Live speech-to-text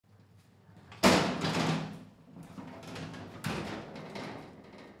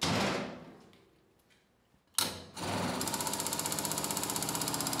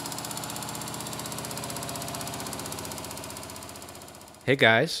Hey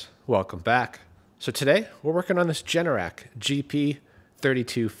guys, welcome back. So today we're working on this Generac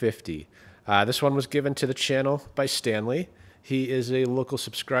GP3250. This one was given to the channel by Stanley. He is a local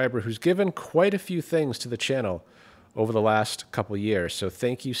subscriber who's given quite a few things to the channel over the last couple years. So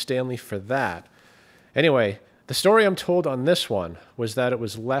thank you, Stanley, for that. Anyway, the story I'm told on this one was that it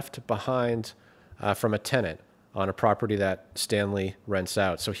was left behind from a tenant on a property that Stanley rents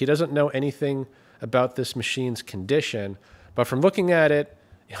out. So he doesn't know anything about this machine's condition, but from looking at it,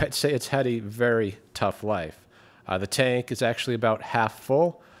 I'd say it's had a very tough life. The tank is actually about half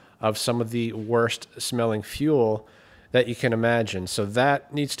full of some of the worst smelling fuel that you can imagine. So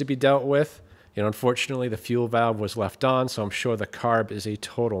that needs to be dealt with. Unfortunately, the fuel valve was left on, so I'm sure the carb is a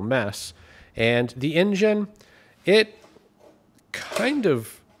total mess. And the engine, it kind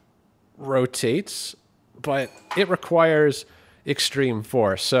of rotates, but it requires extreme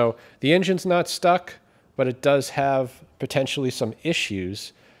force. So the engine's not stuck, but it does have potentially some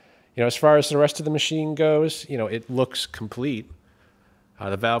issues. As far as the rest of the machine goes, it looks complete.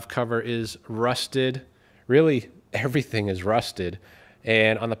 The valve cover is rusted. Really, everything is rusted.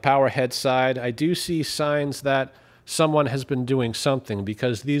 And on the power head side, I do see signs that someone has been doing something,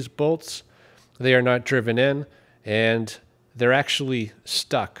 because these bolts, they are not driven in and they're actually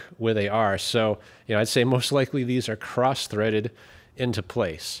stuck where they are. So, I'd say most likely these are cross-threaded into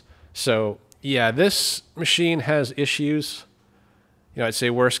place. So, yeah, this machine has issues. I'd say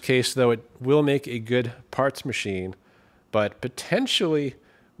worst case, though, it will make a good parts machine, but potentially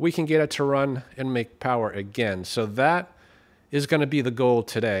we can get it to run and make power again. So that is going to be the goal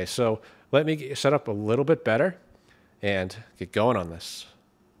today. So let me get you set up a little bit better and get going on this.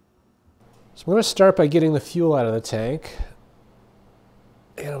 So I'm going to start by getting the fuel out of the tank.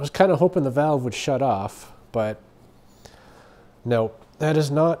 And I was kind of hoping the valve would shut off, but no, that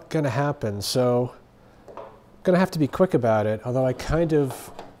is not going to happen. So I'm going to have to be quick about it, although I kind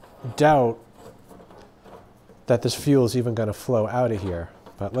of doubt that this fuel is even going to flow out of here.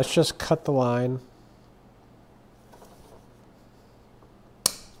 But let's just cut the line.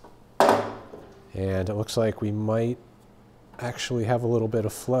 And it looks like we might actually have a little bit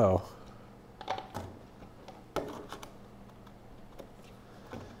of flow.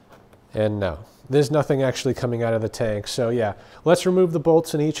 And no, there's nothing actually coming out of the tank. So yeah, let's remove the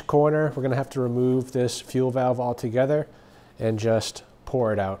bolts in each corner. We're going to have to remove this fuel valve altogether and just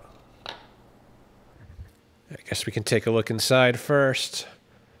pour it out. I guess we can take a look inside first.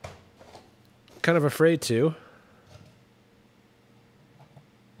 Kind of afraid to.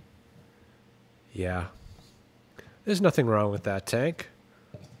 Yeah, there's nothing wrong with that tank.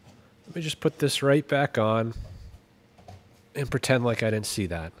 Let me just put this right back on and pretend like I didn't see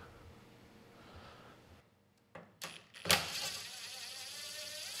that.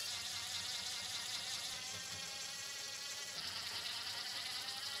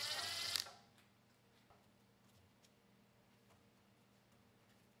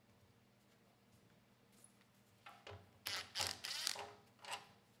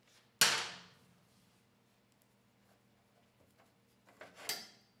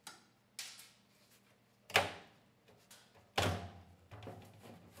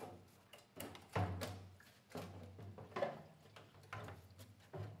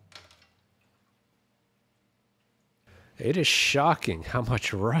 It is shocking how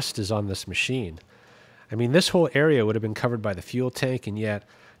much rust is on this machine. I mean, this whole area would have been covered by the fuel tank, and yet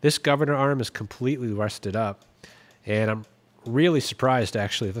this governor arm is completely rusted up. And I'm really surprised,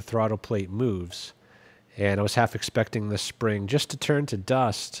 actually, the throttle plate moves. And I was half expecting this spring just to turn to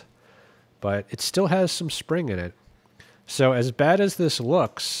dust, but it still has some spring in it. So as bad as this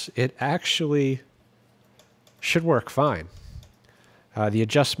looks, it actually should work fine. The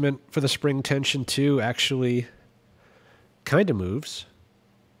adjustment for the spring tension, too, actually kind of moves.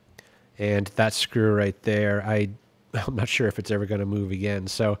 And that screw right there, I'm not sure if it's ever going to move again.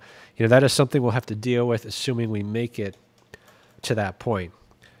 So, that is something we'll have to deal with, assuming we make it to that point.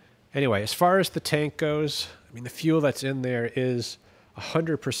 Anyway, as far as the tank goes, I mean, the fuel that's in there is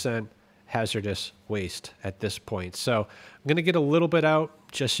 100% hazardous waste at this point. So I'm going to get a little bit out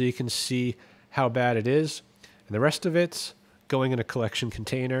just so you can see how bad it is. And the rest of it's going in a collection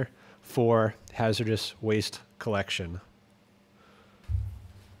container for hazardous waste collection.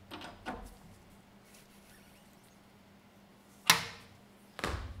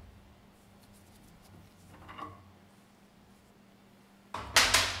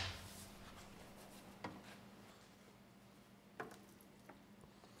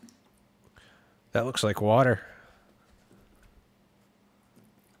 That looks like water.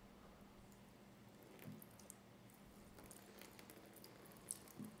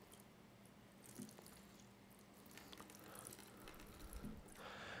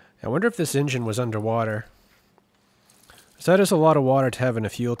 I wonder if this engine was underwater. So that is a lot of water to have in a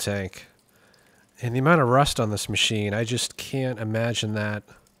fuel tank. And the amount of rust on this machine, I just can't imagine that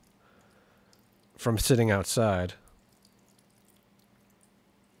from sitting outside.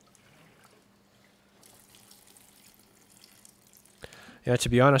 Yeah, to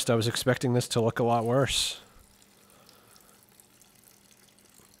be honest, I was expecting this to look a lot worse.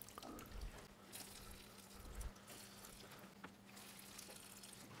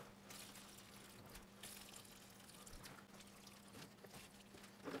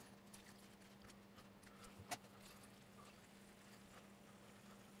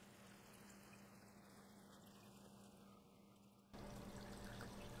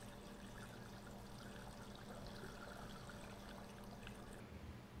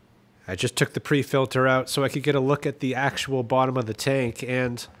 I just took the pre-filter out so I could get a look at the actual bottom of the tank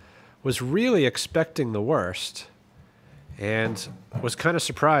and was really expecting the worst. And was kind of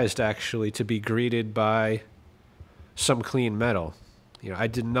surprised, actually, to be greeted by some clean metal. You know, I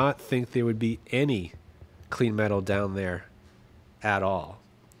did not think there would be any clean metal down there at all.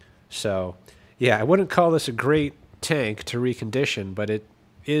 So, yeah, I wouldn't call this a great tank to recondition, but it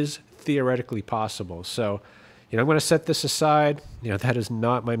is theoretically possible. So, you know, I'm going to set this aside. You know, that is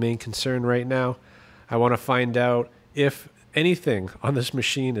not my main concern right now. I want to find out if anything on this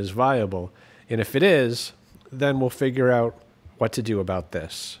machine is viable. And if it is, then we'll figure out what to do about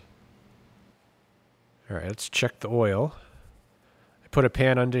this. All right, let's check the oil. I put a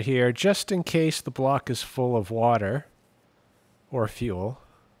pan under here just in case the block is full of water or fuel.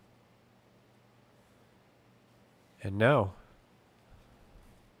 And no.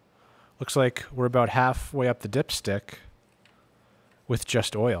 Looks like we're about halfway up the dipstick with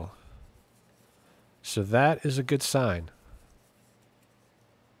just oil. So that is a good sign.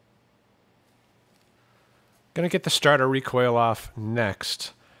 Gonna get the starter recoil off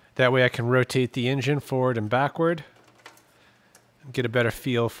next. That way I can rotate the engine forward and backward and get a better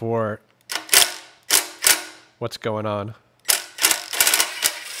feel for what's going on.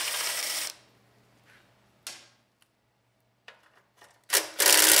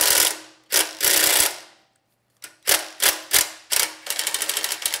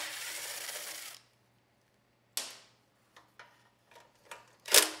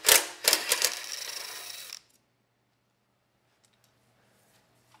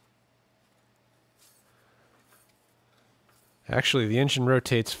 Actually, the engine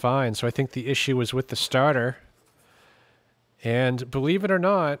rotates fine, so I think the issue was with the starter. And believe it or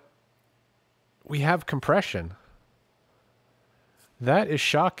not, we have compression. That is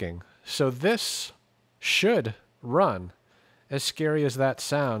shocking. So this should run, as scary as that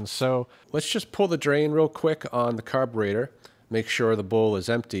sounds. So let's just pull the drain real quick on the carburetor, make sure the bowl is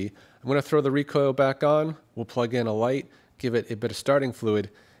empty. I'm going to throw the recoil back on, we'll plug in a light, give it a bit of starting fluid,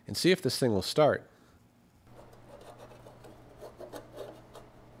 and see if this thing will start.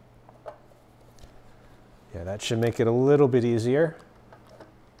 Yeah, that should make it a little bit easier.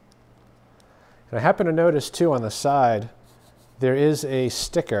 And I happen to notice too on the side, there is a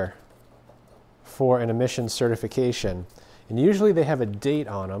sticker for an emissions certification. And usually they have a date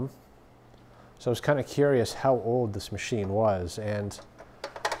on them. So I was kind of curious how old this machine was. And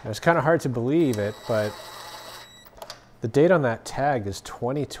it was kind of hard to believe it, but the date on that tag is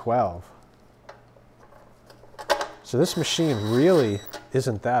 2012. So this machine really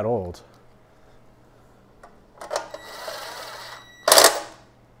isn't that old.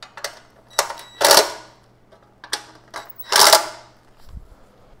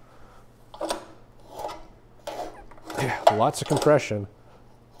 Lots of compression.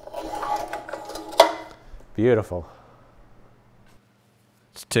 Beautiful.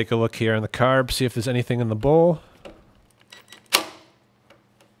 Let's take a look here on the carb, see if there's anything in the bowl.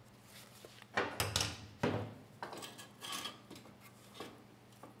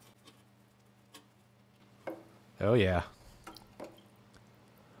 Oh yeah.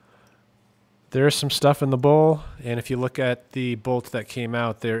 There is some stuff in the bowl, and if you look at the bolt that came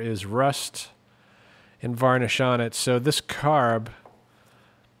out, there is rust and varnish on it. So this carb,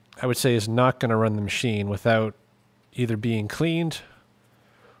 I would say, is not going to run the machine without either being cleaned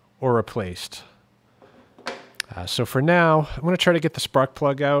or replaced. So for now, I'm going to try to get the spark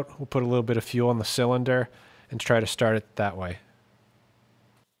plug out. We'll put a little bit of fuel in the cylinder and try to start it that way.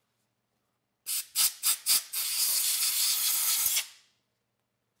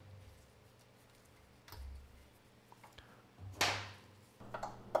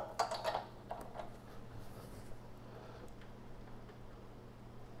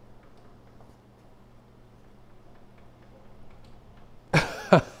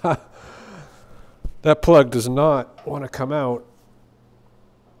 That plug does not want to come out.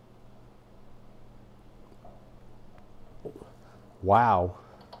 Wow.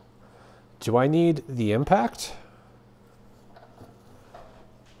 Do I need the impact?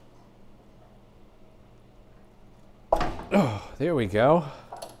 Oh, there we go.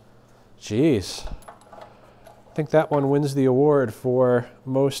 Jeez. I think that one wins the award for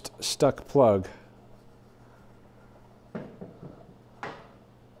most stuck plug.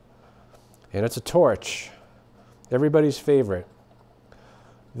 And it's a torch. Everybody's favorite.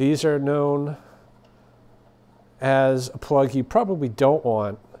 These are known as a plug you probably don't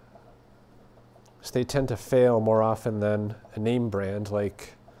want, so they tend to fail more often than a name brand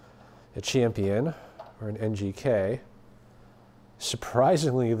like a Champion or an NGK.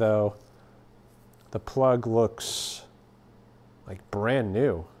 Surprisingly though, the plug looks like brand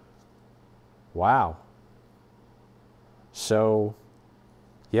new. Wow. So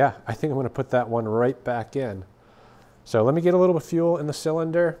yeah, I think I'm going to put that one right back in. So let me get a little bit of fuel in the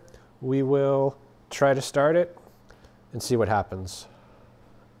cylinder. We will try to start it and see what happens.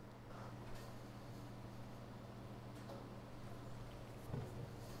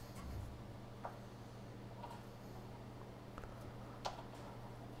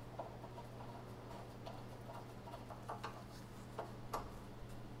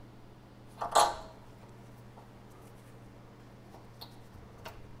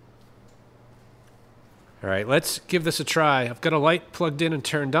 All right, let's give this a try. I've got a light plugged in and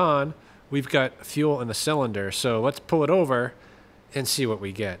turned on. We've got fuel in the cylinder, so let's pull it over and see what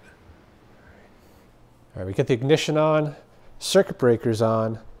we get. All right, we get the ignition on, circuit breaker's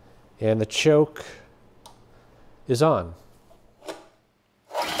on, and the choke is on.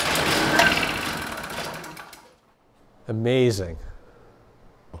 Amazing.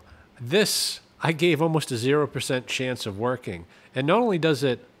 This I gave almost a 0% chance of working. And not only does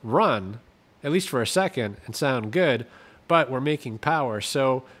it run, at least for a second, and sound good, but we're making power.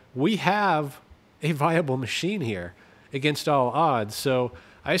 So we have a viable machine here against all odds. So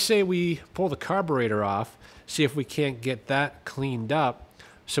I say we pull the carburetor off, see if we can't get that cleaned up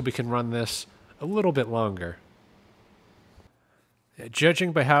so we can run this a little bit longer.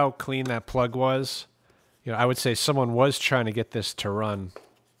 Judging by how clean that plug was, I would say someone was trying to get this to run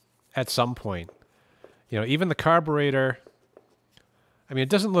at some point. Even the carburetor, I mean, it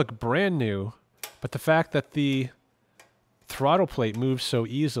doesn't look brand new, but the fact that the throttle plate moves so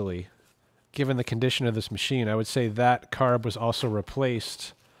easily, given the condition of this machine, I would say that carb was also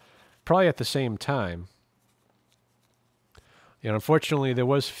replaced probably at the same time. Unfortunately, there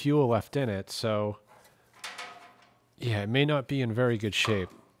was fuel left in it, so yeah, it may not be in very good shape.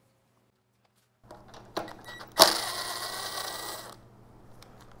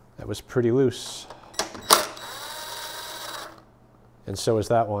 That was pretty loose. And so is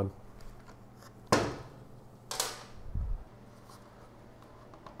that one.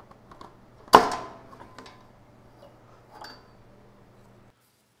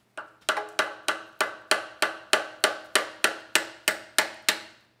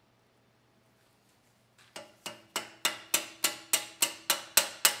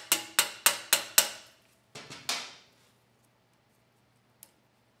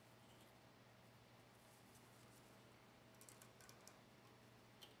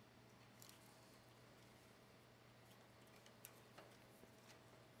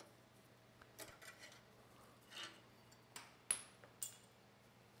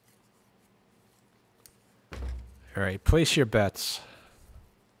 All right, place your bets.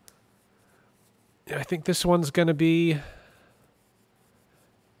 I think this one's going to be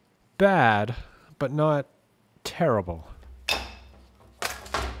bad, but not terrible.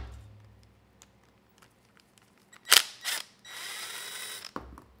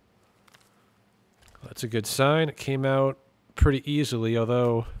 That's a good sign. It came out pretty easily,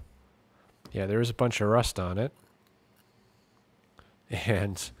 although, yeah, there is a bunch of rust on it.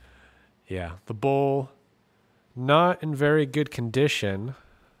 And, yeah, the bowl, not in very good condition.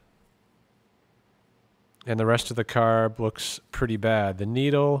 And the rest of the carb looks pretty bad. The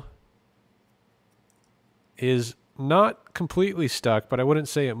needle is not completely stuck, but I wouldn't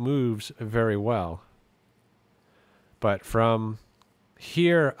say it moves very well. But from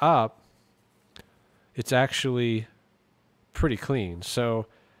here up, it's actually pretty clean. So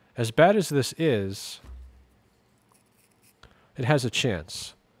as bad as this is, it has a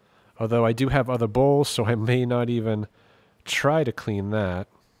chance. Although I do have other bowls, so I may not even try to clean that.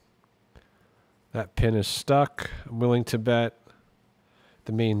 That pin is stuck. I'm willing to bet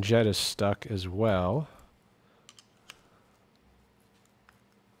the main jet is stuck as well.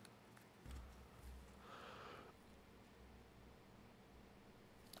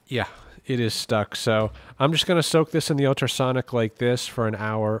 Yeah, it is stuck. So I'm just going to soak this in the ultrasonic like this for an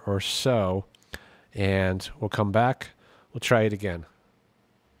hour or so. And we'll come back. We'll try it again.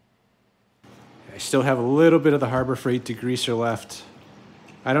 I still have a little bit of the Harbor Freight degreaser left.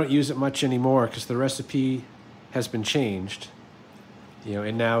 I don't use it much anymore because the recipe has been changed. You know,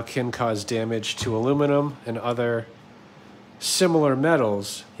 it now can cause damage to aluminum and other similar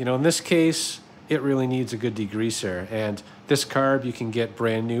metals. You know, in this case, it really needs a good degreaser. And this carb you can get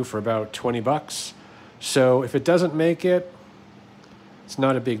brand new for about 20 bucks. So if it doesn't make it, it's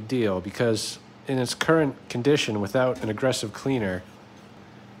not a big deal because in its current condition, without an aggressive cleaner,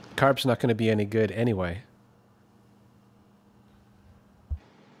 carb's not going to be any good anyway.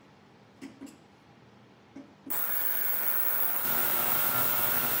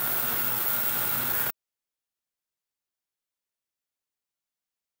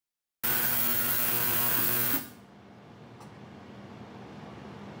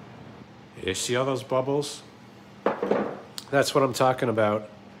 You see all those bubbles? That's what I'm talking about.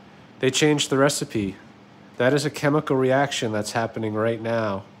 They changed the recipe. That is a chemical reaction that's happening right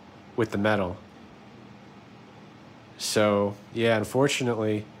now with the metal. So, yeah,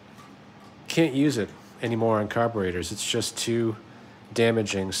 unfortunately, can't use it anymore on carburetors. It's just too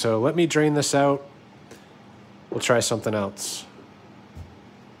damaging. So let me drain this out. We'll try something else.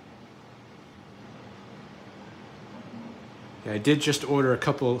 Yeah, I did just order a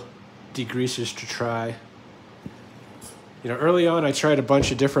couple degreasers to try. You know, early on I tried a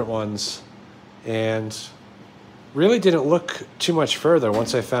bunch of different ones and really didn't look too much further.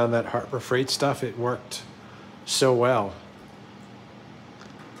 Once I found that Harbor Freight stuff, it worked so well.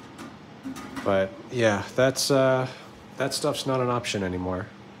 But yeah, that stuff's not an option anymore.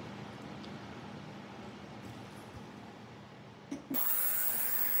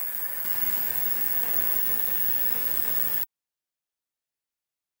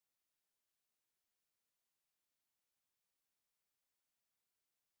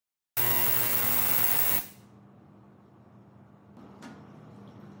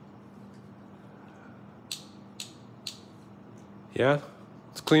 Yeah,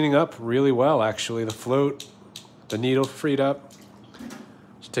 it's cleaning up really well, actually. The float, the needle freed up.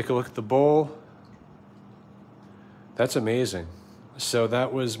 Let's take a look at the bowl. That's amazing. So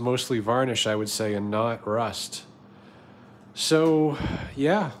that was mostly varnish, I would say, and not rust. So,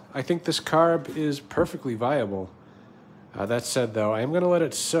 yeah, I think this carb is perfectly viable. That said, though, I am going to let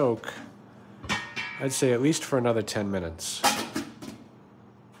it soak, I'd say at least for another 10 minutes.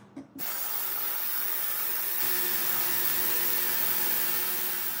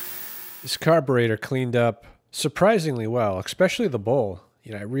 This carburetor cleaned up surprisingly well, especially the bowl.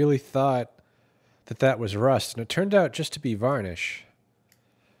 You know, I really thought that was rust, and it turned out just to be varnish.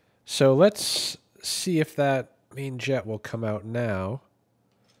 So let's see if that main jet will come out now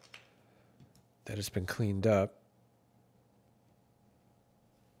that it's been cleaned up.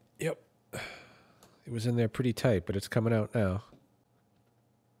 Yep. It was in there pretty tight, but it's coming out now.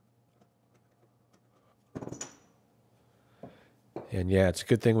 And yeah, it's a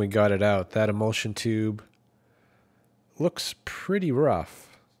good thing we got it out. That emulsion tube looks pretty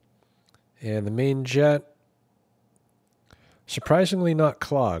rough. And the main jet, surprisingly not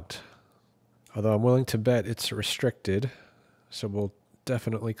clogged. Although I'm willing to bet it's restricted. So we'll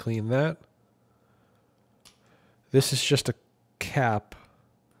definitely clean that. This is just a cap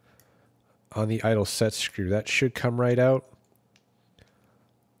on the idle set screw. That should come right out.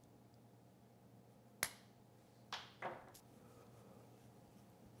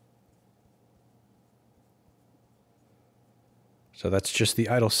 So that's just the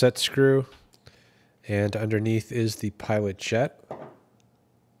idle set screw, and underneath is the pilot jet.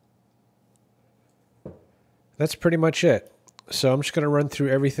 That's pretty much it. So I'm just going to run through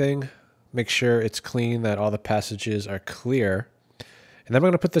everything, make sure it's clean, that all the passages are clear. And then I'm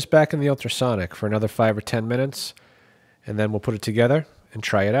going to put this back in the ultrasonic for another 5 or 10 minutes, and then we'll put it together and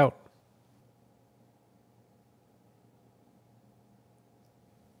try it out.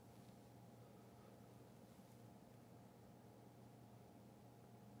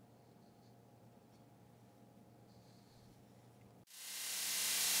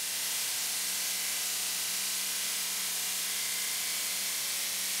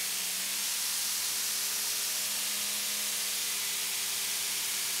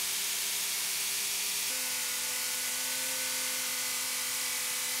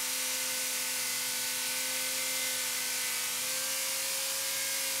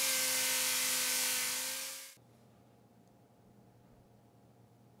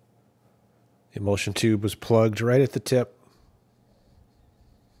 The emulsion tube was plugged right at the tip.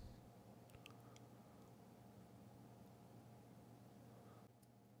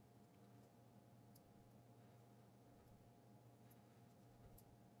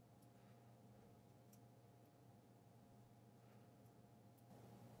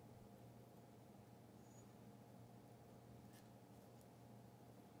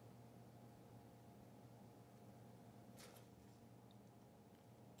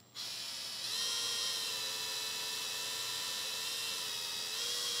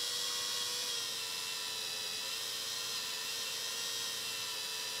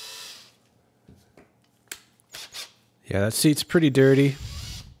 Yeah, that seat's pretty dirty.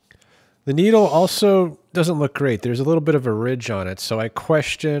 The needle also doesn't look great. There's a little bit of a ridge on it, so I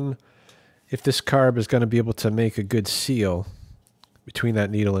question if this carb is going to be able to make a good seal between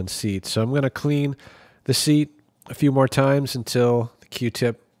that needle and seat. So I'm going to clean the seat a few more times until the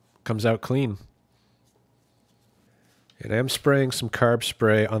Q-tip comes out clean. And I'm spraying some carb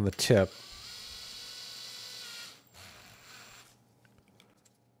spray on the tip.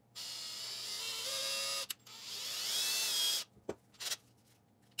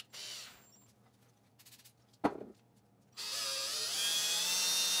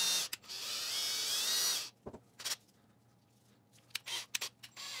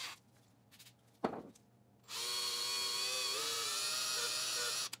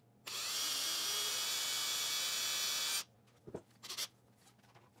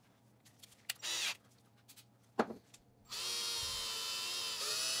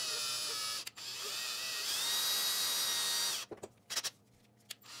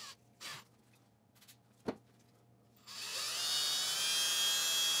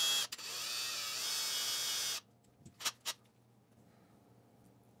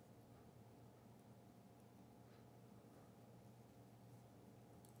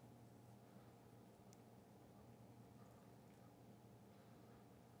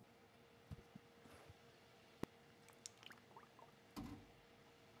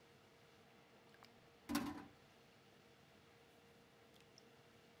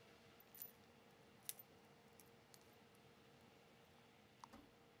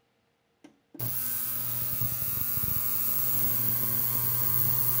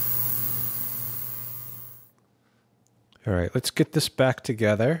 All right, let's get this back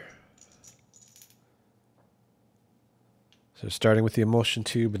together. So starting with the emulsion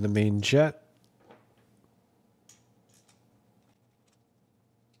tube and the main jet.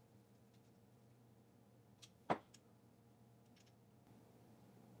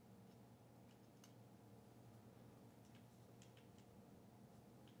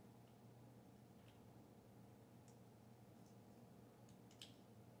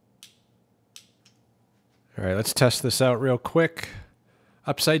 All right, let's test this out real quick.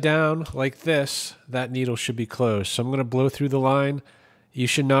 Upside down like this, that needle should be closed. So I'm going to blow through the line. You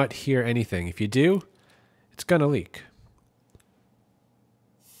should not hear anything. If you do, it's going to leak.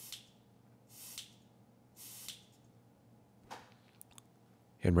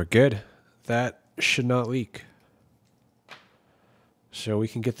 And we're good. That should not leak. So we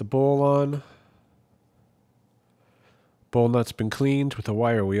can get the bowl on. Bowl nut's been cleaned with a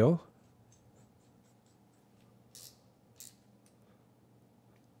wire wheel.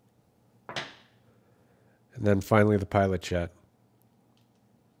 And then finally the pilot jet.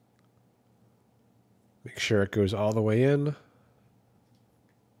 Make sure it goes all the way in,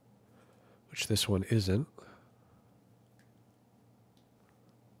 which this one isn't.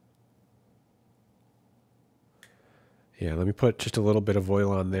 Yeah, let me put just a little bit of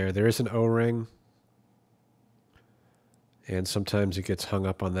oil on there. There is an O-ring, and sometimes it gets hung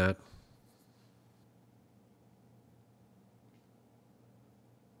up on that.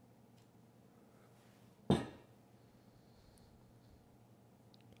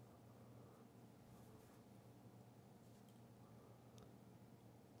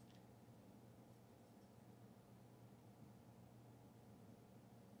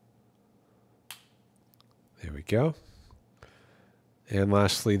 There we go. And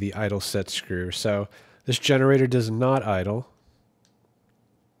lastly, the idle set screw. So this generator does not idle,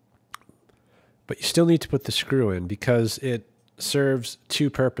 but you still need to put the screw in because it serves two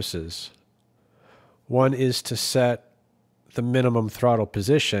purposes. One is to set the minimum throttle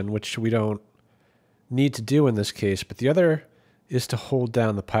position, which we don't need to do in this case, but the other is to hold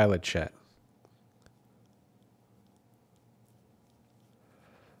down the pilot jet.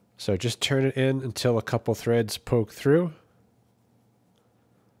 So just turn it in until a couple threads poke through,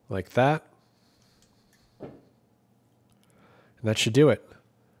 like that. And that should do it.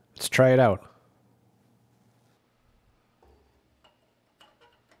 Let's try it out.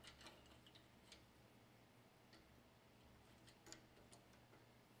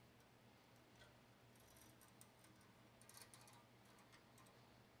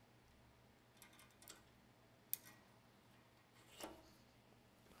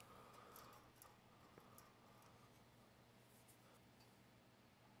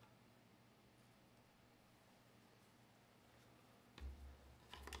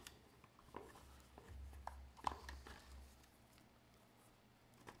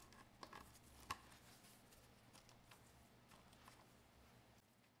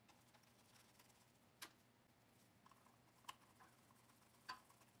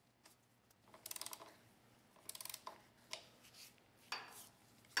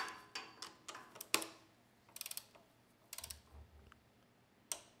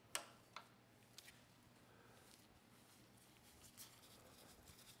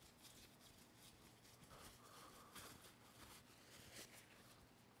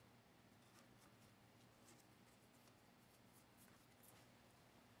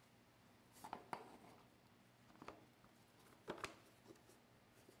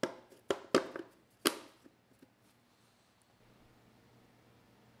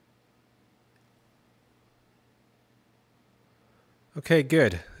 Okay,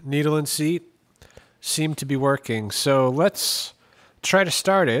 good. Needle and seat seem to be working. So let's try to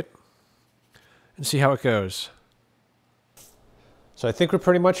start it and see how it goes. So I think we're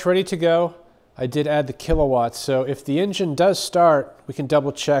pretty much ready to go. I did add the kilowatts, so if the engine does start, we can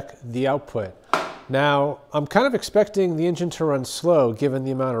double check the output. Now, I'm kind of expecting the engine to run slow given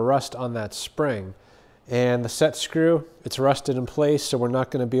the amount of rust on that spring. And the set screw, it's rusted in place, so we're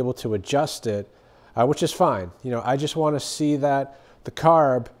not going to be able to adjust it, which is fine. You know, I just want to see that the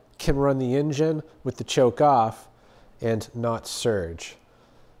carb can run the engine with the choke off and not surge.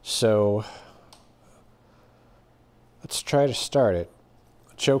 So let's try to start it.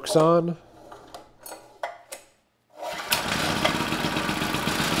 Choke's on.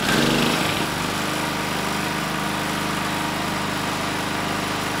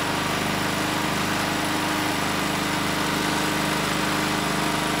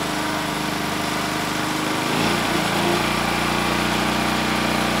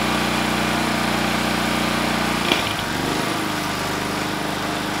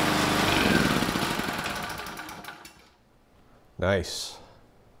 Nice.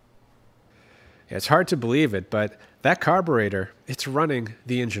 Yeah, it's hard to believe it, but that carburetor, it's running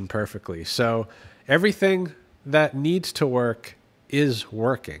the engine perfectly. So everything that needs to work is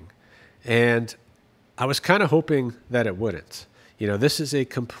working. And I was kind of hoping that it wouldn't. You know, this is a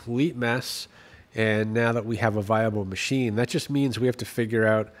complete mess. And now that we have a viable machine, that just means we have to figure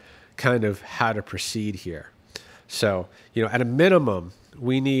out kind of how to proceed here. So, you know, at a minimum,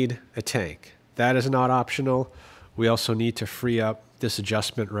 we need a tank. That is not optional. We also need to free up this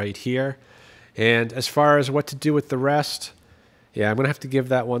adjustment right here. And as far as what to do with the rest, yeah, I'm going to have to give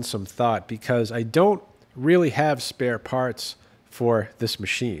that one some thought because I don't really have spare parts for this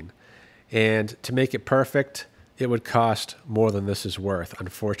machine. And to make it perfect, it would cost more than this is worth,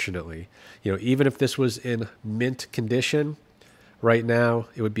 unfortunately. You know, even if this was in mint condition, right now,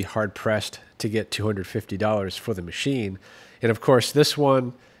 it would be hard-pressed to get $250 for the machine. And of course, this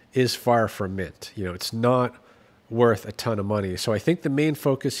one is far from mint. You know, it's not worth a ton of money. So I think the main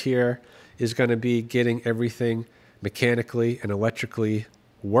focus here is going to be getting everything mechanically and electrically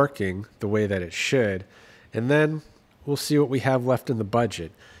working the way that it should. And then we'll see what we have left in the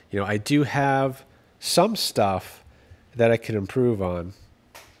budget. You know, I do have some stuff that I can improve on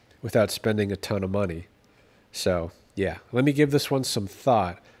without spending a ton of money. So yeah, let me give this one some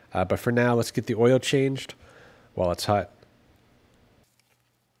thought. But for now, let's get the oil changed while it's hot.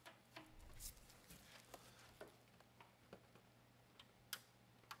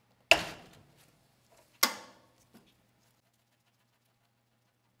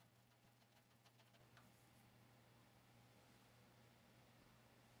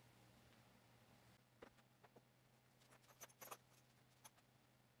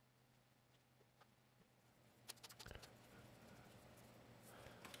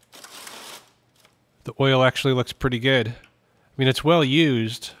 The oil actually looks pretty good. I mean, it's well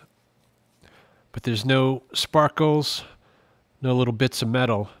used, but there's no sparkles, no little bits of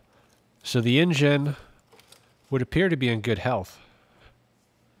metal. So the engine would appear to be in good health.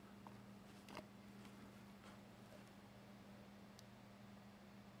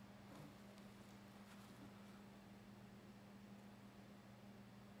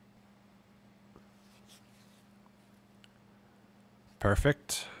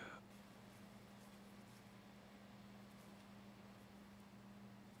 Perfect.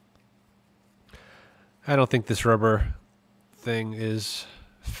 I don't think this rubber thing is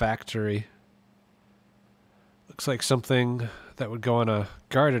factory. Looks like something that would go on a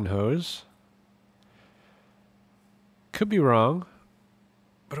garden hose. Could be wrong,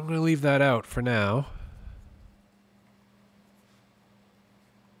 but I'm going to leave that out for now.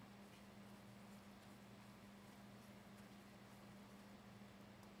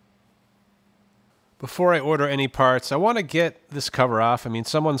 Before I order any parts, I want to get this cover off. I mean,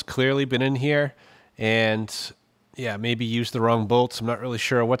 someone's clearly been in here and, yeah, maybe used the wrong bolts. I'm not really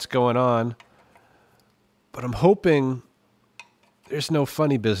sure what's going on. But I'm hoping there's no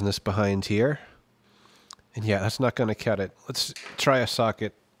funny business behind here. And, yeah, that's not going to cut it. Let's try a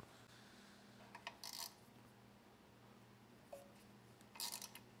socket.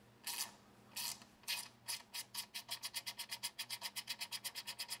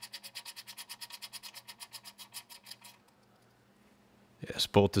 This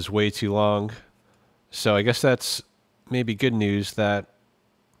bolt is way too long. So I guess that's maybe good news that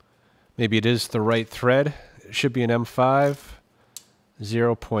maybe it is the right thread. It should be an M5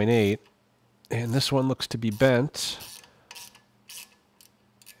 0.8. And this one looks to be bent.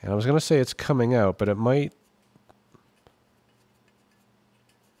 And I was going to say it's coming out, but it might...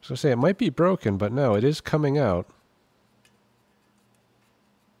 I was going to say it might be broken, but no, it is coming out.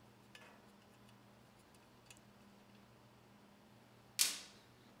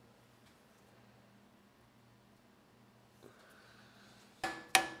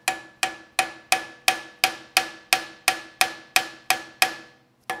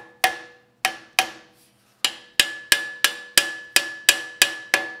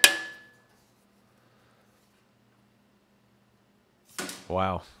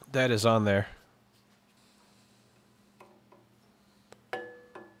 Wow, that is on there.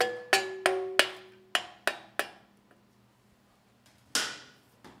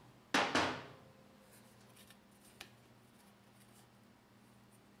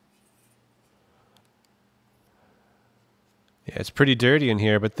 Yeah, it's pretty dirty in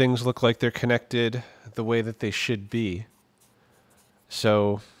here, but things look like they're connected the way that they should be.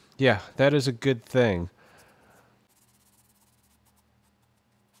 So, yeah, that is a good thing.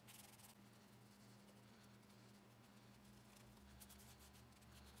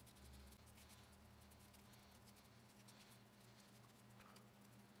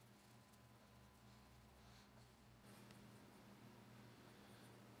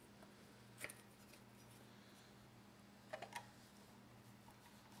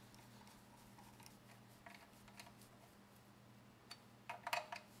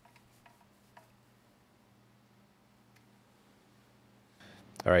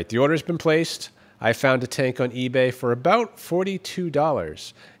 All right, the order's been placed. I found a tank on eBay for about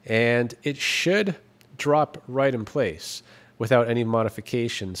 $42, and it should drop right in place without any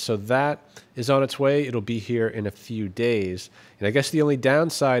modifications. So that is on its way. It'll be here in a few days. And I guess the only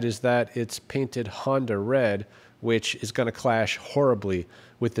downside is that it's painted Honda red, which is going to clash horribly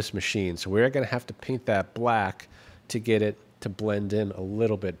with this machine. So we're going to have to paint that black to get it to blend in a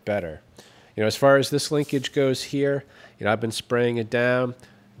little bit better. You know, as far as this linkage goes here, you know, I've been spraying it down,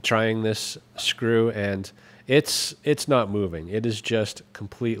 trying this screw, and it's not moving. It is just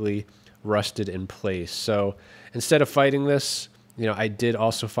completely rusted in place. So instead of fighting this, you know, I did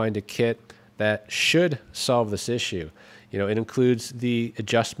also find a kit that should solve this issue. You know, it includes the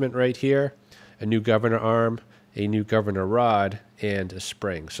adjustment right here, a new governor arm, a new governor rod, and a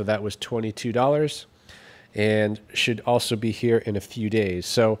spring. So that was $22 and should also be here in a few days.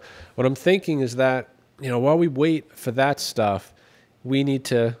 So what I'm thinking is that, you know, while we wait for that stuff, we need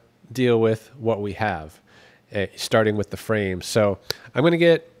to deal with what we have, starting with the frame. So I'm going to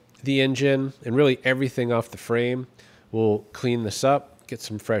get the engine and really everything off the frame. We'll clean this up, get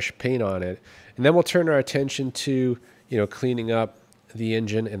some fresh paint on it, and then we'll turn our attention to, you know, cleaning up the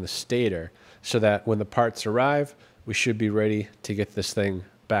engine and the stator so that when the parts arrive, we should be ready to get this thing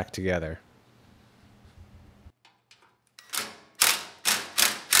back together.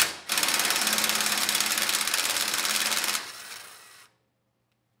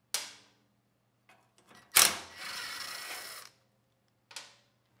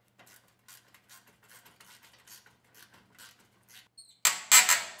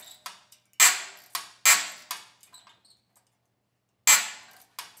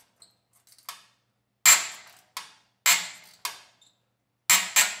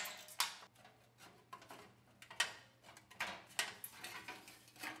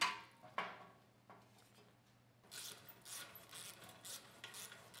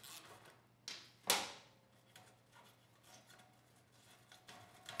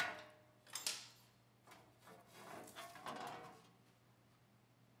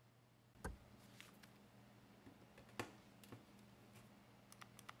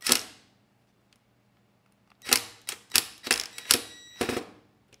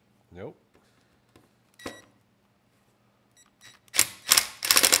 Nope.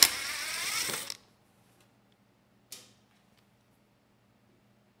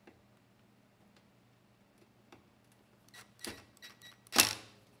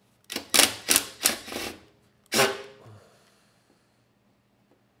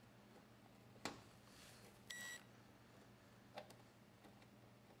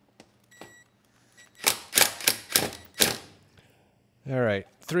 All right,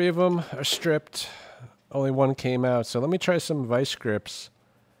 3 of them are stripped. Only 1 came out. So let me try some vice grips.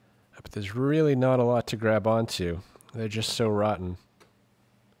 But there's really not a lot to grab onto. They're just so rotten.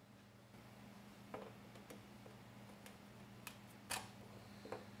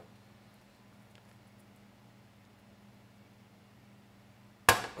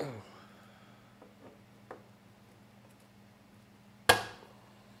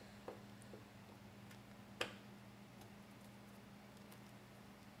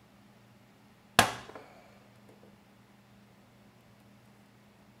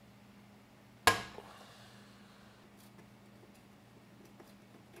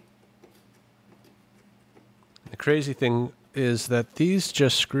 The crazy thing is that these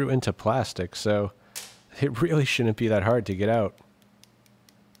just screw into plastic, so it really shouldn't be that hard to get out.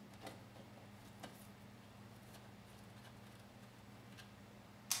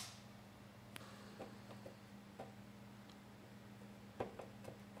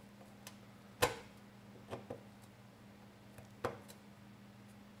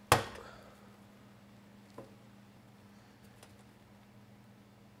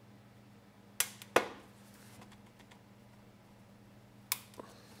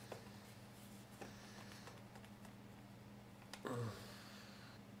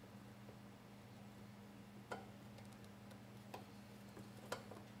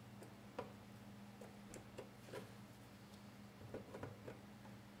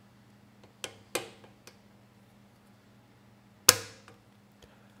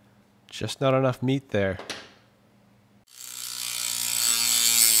 Just not enough meat there.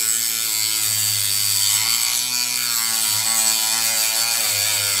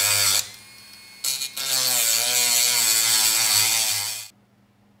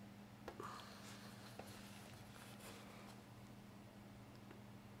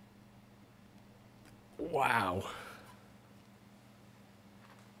 Wow.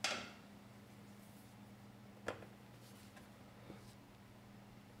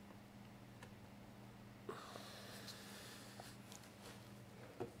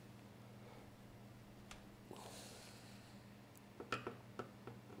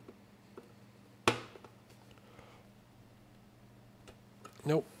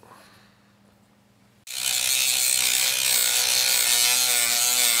 Nope.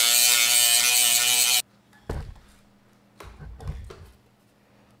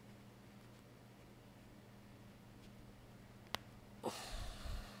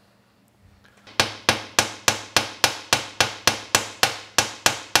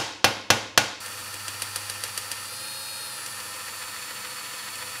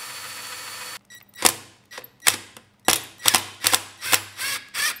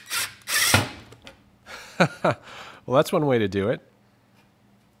 Well, that's one way to do it.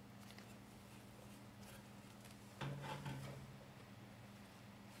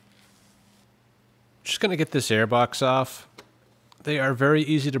 Just going to get this airbox off. They are very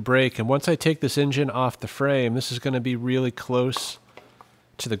easy to break, and once I take this engine off the frame, this is going to be really close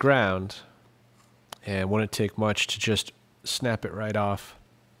to the ground, and wouldn't take much to just snap it right off.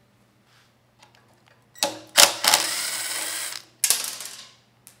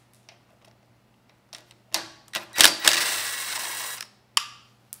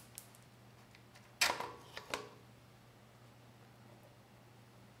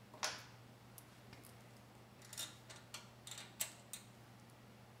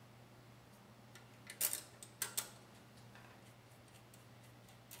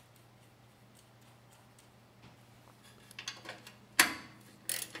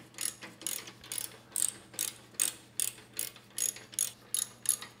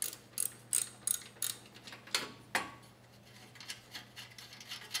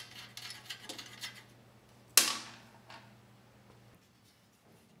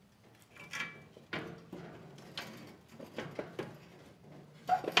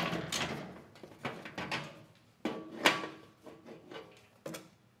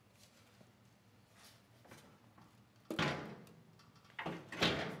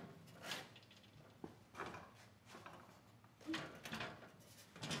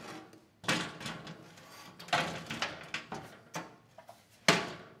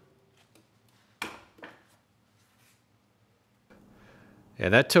 Yeah,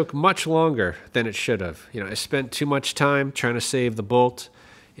 that took much longer than it should have. You know, I spent too much time trying to save the bolt,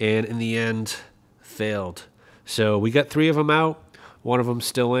 and in the end, failed. So we got 3 of them out. One of them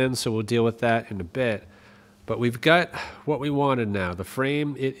still in, so we'll deal with that in a bit. But we've got what we wanted now. The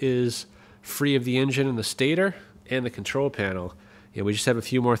frame, it is free of the engine and the stator and the control panel. Yeah, we just have a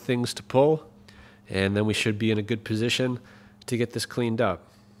few more things to pull, and then we should be in a good position to get this cleaned up.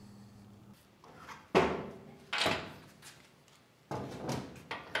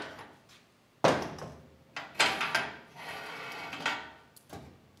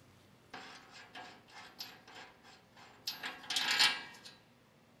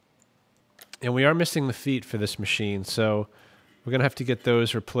 And we are missing the feet for this machine, so we're going to have to get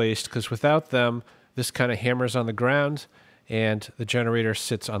those replaced, because without them, this kind of hammers on the ground and the generator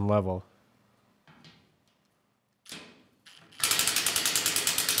sits on level.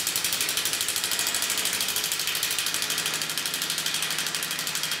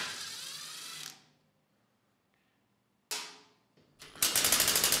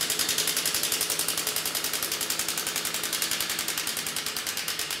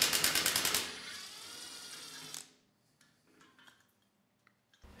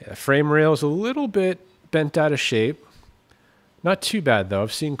 Yeah, frame rail is a little bit bent out of shape. Not too bad, though.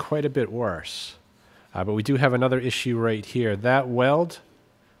 I've seen quite a bit worse. But we do have another issue right here. That weld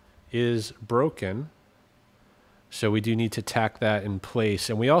is broken, so we do need to tack that in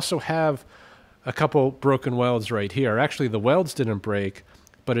place. And we also have a couple broken welds right here. Actually, the welds didn't break,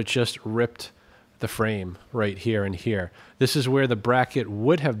 but it just ripped the frame right here and here. This is where the bracket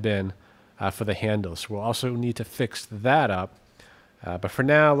would have been for the handles. We'll also need to fix that up. But for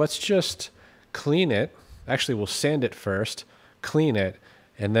now, let's just clean it. Actually, we'll sand it first, clean it,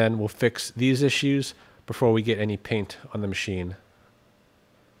 and then we'll fix these issues before we get any paint on the machine.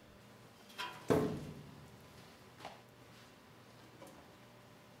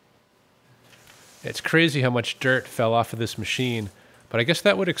 It's crazy how much dirt fell off of this machine But I guess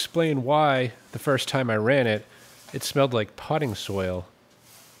that would explain why the first time I ran it, it smelled like potting soil.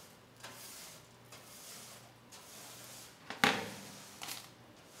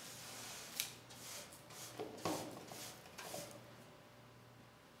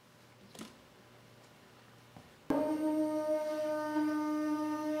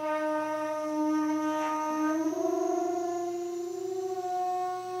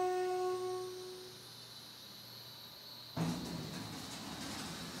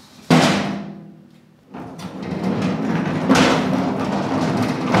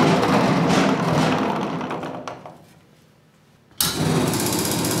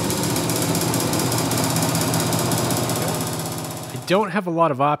 Don't have a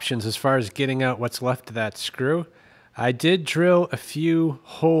lot of options as far as getting out what's left of that screw. I did drill a few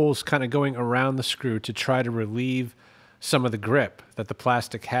holes kind of going around the screw to try to relieve some of the grip that the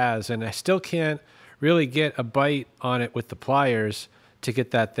plastic has, and I still can't really get a bite on it with the pliers to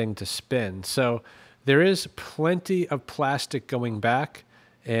get that thing to spin. So there is plenty of plastic going back,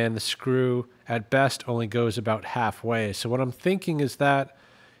 and the screw at best only goes about halfway. So what I'm thinking is that,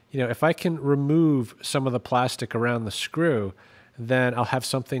 you know, if I can remove some of the plastic around the screw, then I'll have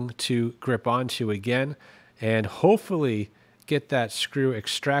something to grip onto again and hopefully get that screw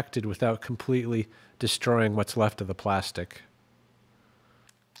extracted without completely destroying what's left of the plastic.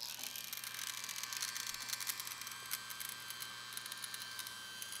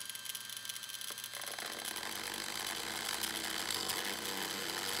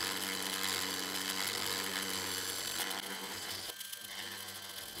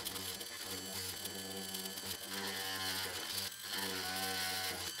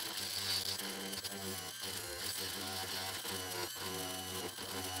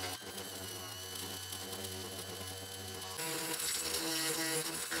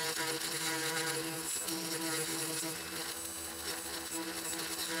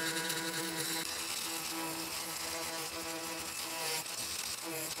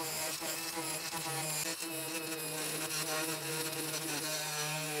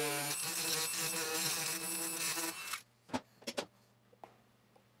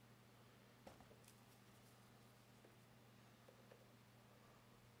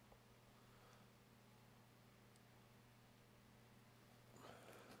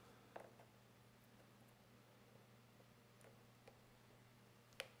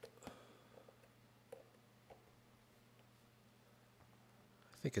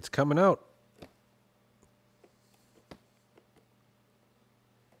 I think it's coming out.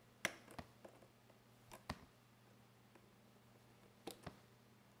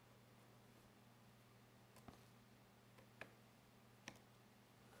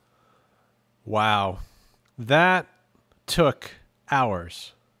 Wow, that took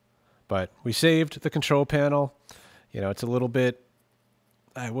hours, but we saved the control panel. You know, it's a little bit,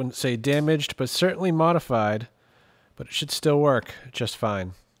 I wouldn't say damaged, but certainly modified, but it should still work just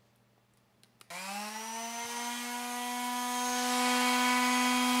fine.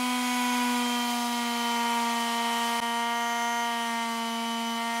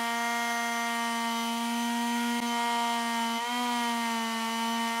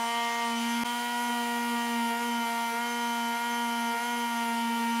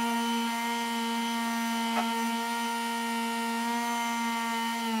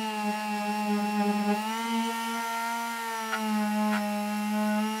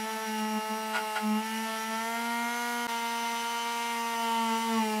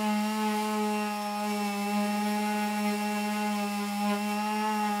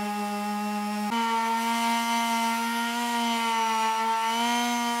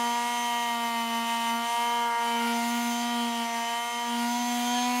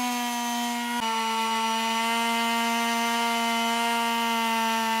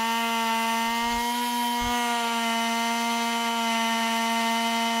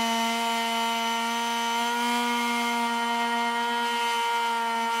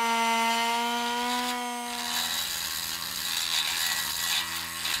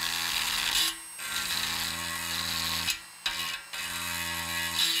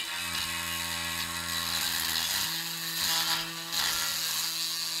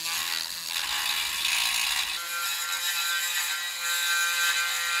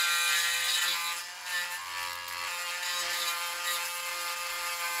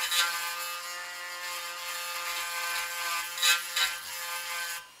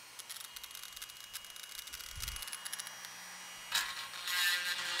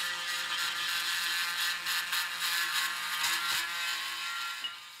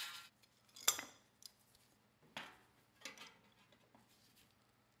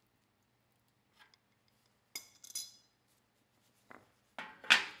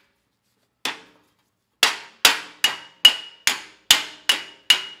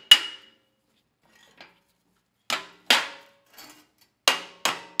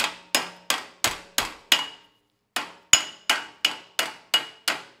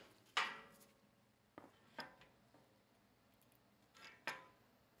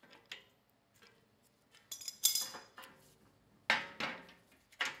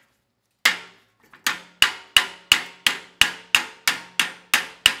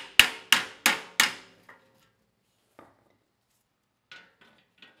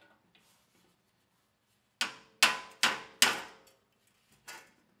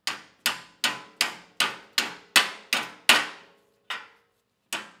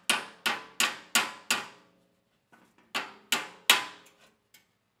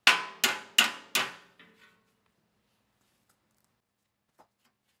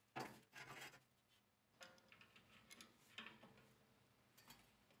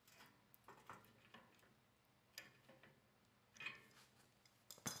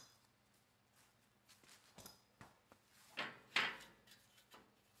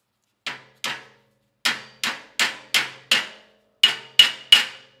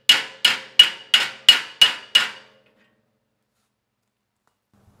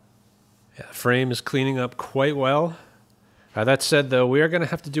 Yeah, the frame is cleaning up quite well. That said, though, we are going to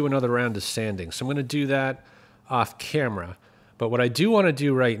have to do another round of sanding. So I'm going to do that off camera. But what I do want to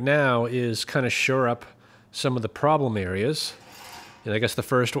do right now is kind of shore up some of the problem areas. And I guess the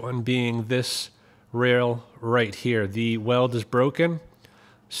first one being this rail right here. The weld is broken,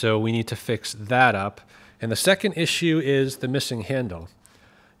 so we need to fix that up. And the second issue is the missing handle.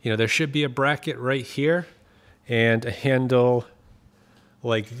 You know, there should be a bracket right here, and a handle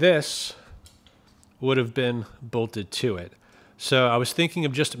like this would have been bolted to it. So I was thinking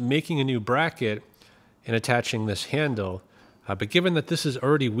of just making a new bracket and attaching this handle, but given that this is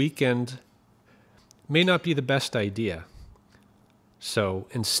already weakened, may not be the best idea. So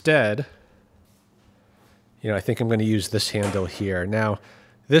instead, I think I'm going to use this handle here. Now,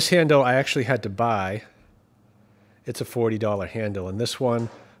 this handle I actually had to buy. It's a $40 handle, and this one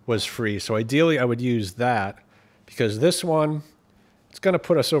was free. So ideally, I would use that, because this one, it's going to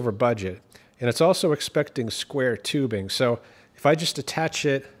put us over budget. And it's also expecting square tubing. So if I just attach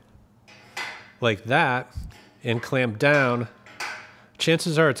it like that and clamp down,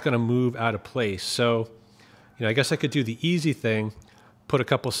 chances are it's going to move out of place. So, I guess I could do the easy thing, put a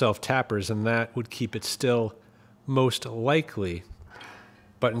couple self-tappers, and that would keep it still most likely.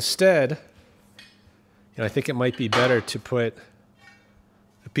 But instead, I think it might be better to put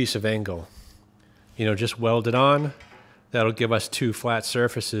a piece of angle. Just weld it on. That'll give us two flat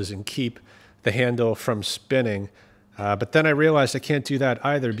surfaces and keep the handle from spinning. But then I realized I can't do that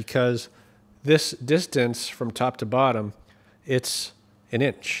either, because this distance from top to bottom, it's an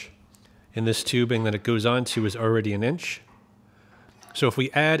inch. And this tubing that it goes onto is already an inch. So if we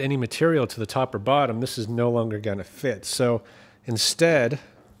add any material to the top or bottom, this is no longer going to fit. So instead,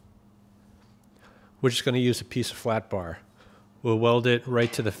 we're just going to use a piece of flat bar. We'll weld it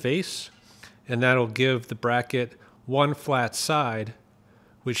right to the face, and that'll give the bracket one flat side,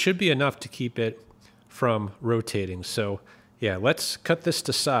 which should be enough to keep it from rotating. So yeah, let's cut this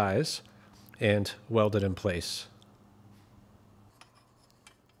to size and weld it in place.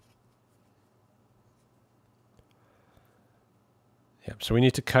 Yep, so we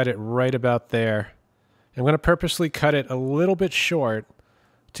need to cut it right about there. I'm going to purposely cut it a little bit short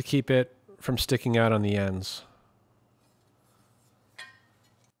to keep it from sticking out on the ends.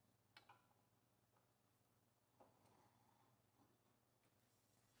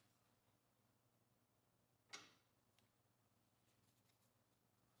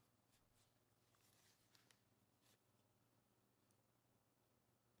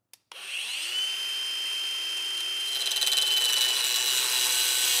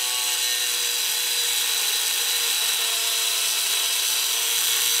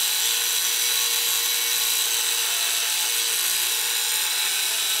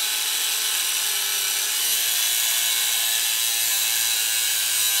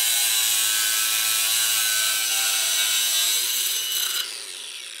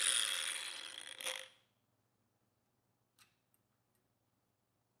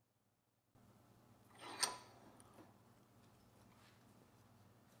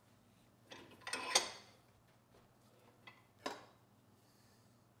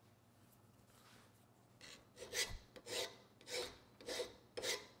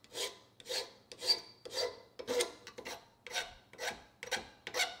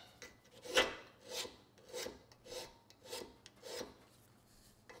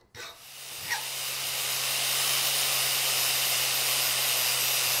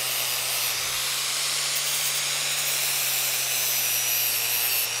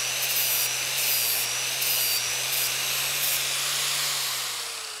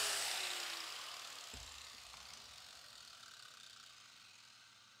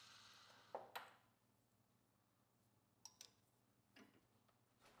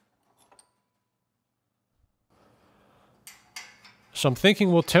 So I'm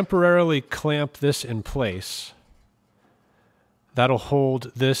thinking we'll temporarily clamp this in place. That'll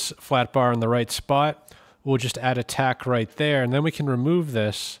hold this flat bar in the right spot. We'll just add a tack right there, and then we can remove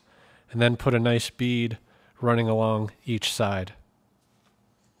this and then put a nice bead running along each side.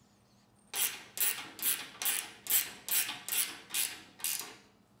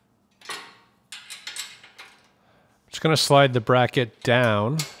 Just going to slide the bracket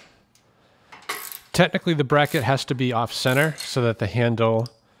down. Technically, the bracket has to be off center so that the handle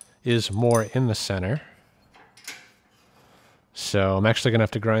is more in the center. So I'm actually going to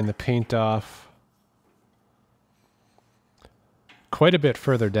have to grind the paint off quite a bit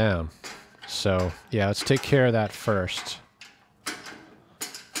further down. So yeah, let's take care of that first.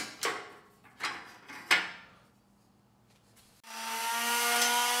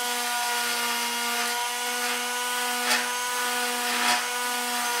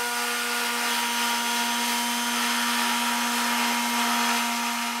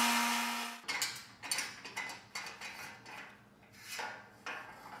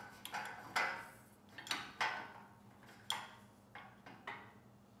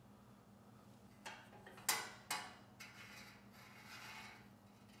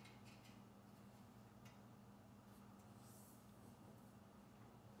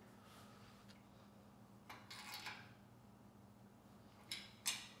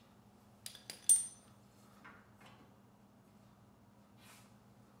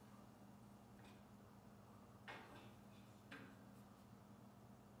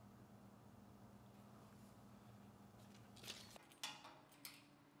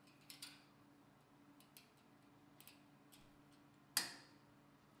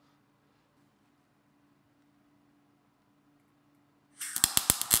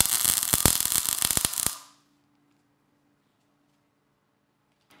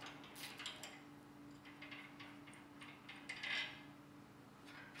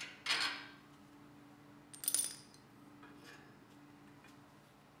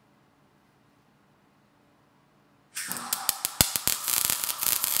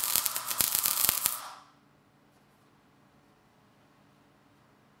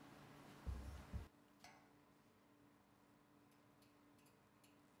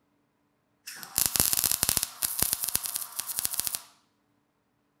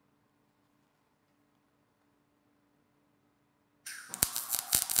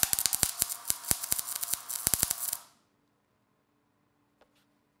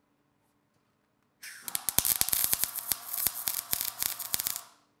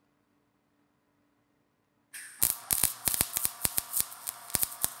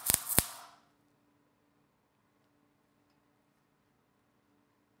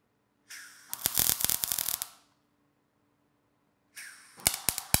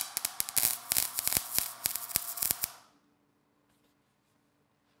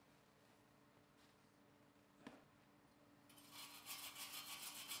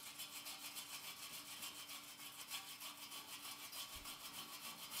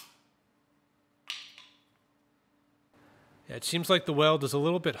 Yeah, it seems like the weld is a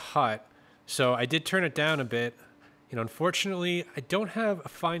little bit hot, so I did turn it down a bit. You know, unfortunately, I don't have a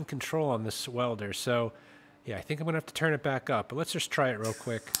fine control on this welder, so yeah, I think I'm gonna have to turn it back up, but let's just try it real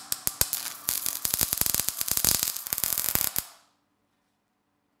quick.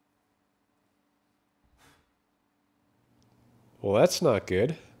 Well, that's not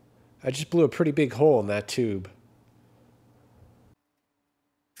good. I just blew a pretty big hole in that tube.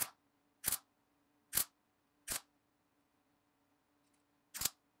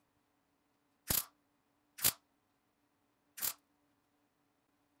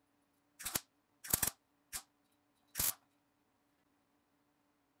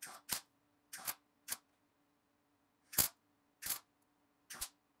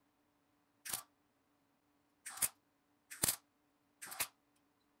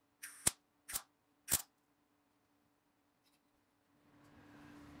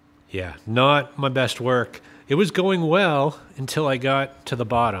 Yeah, not my best work. It was going well until I got to the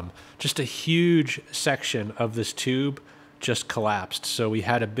bottom. Just a huge section of this tube just collapsed. So we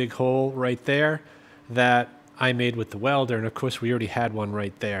had a big hole right there that I made with the welder, and of course we already had one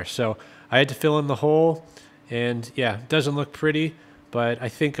right there. So I had to fill in the hole, and yeah, it doesn't look pretty, but I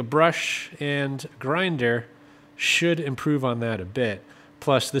think a brush and a grinder should improve on that a bit.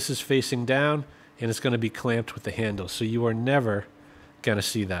 Plus, this is facing down, and it's going to be clamped with the handle, so you are never going to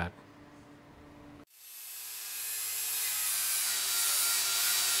see that.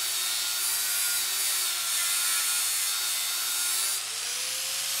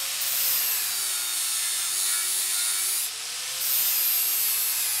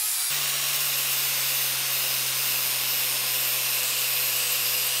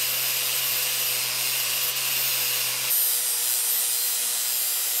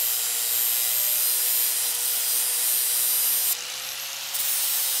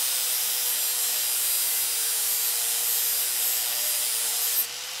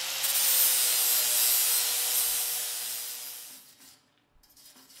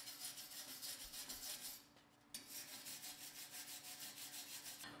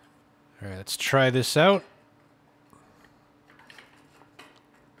 All right, let's try this out.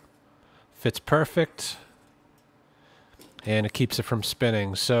 Fits perfect. And it keeps it from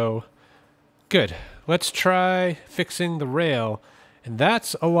spinning, so good. Let's try fixing the rail, and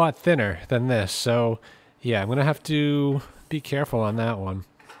that's a lot thinner than this, so yeah, I'm gonna have to be careful on that one.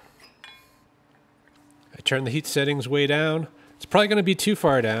 I turned the heat settings way down. It's probably gonna be too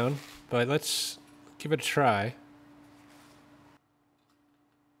far down, but let's give it a try.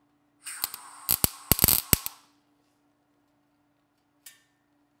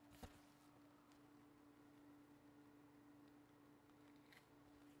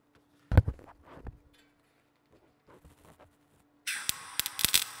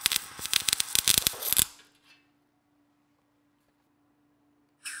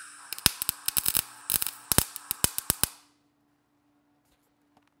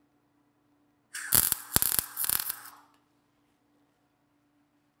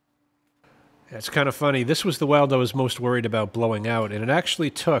 It's kind of funny. This was the weld I was most worried about blowing out, and it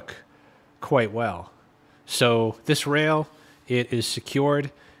actually took quite well. So this rail, it is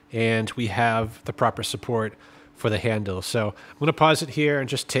secured, and we have the proper support for the handle. So I'm going to pause it here and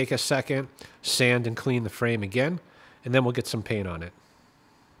just take a second, sand and clean the frame again, and then we'll get some paint on it.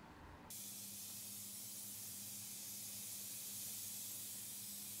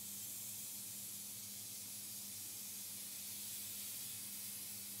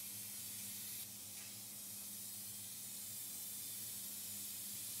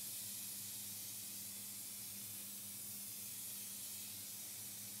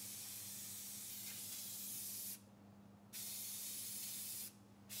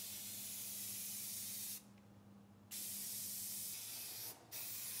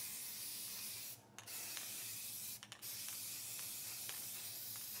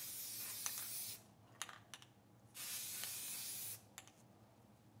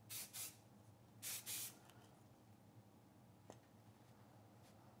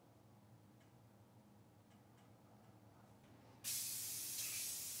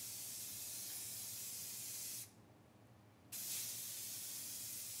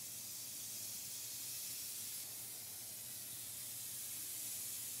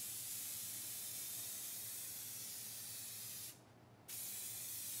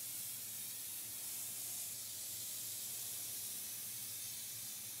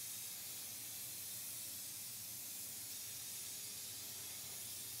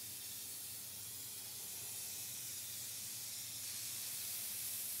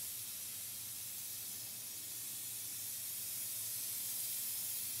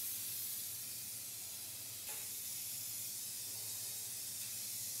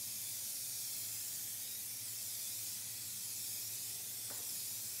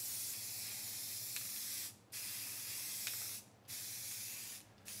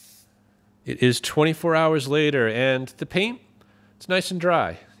 It is 24 hours later, and the paint, it's nice and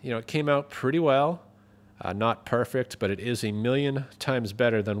dry. You know, it came out pretty well. Not perfect, but it is a million times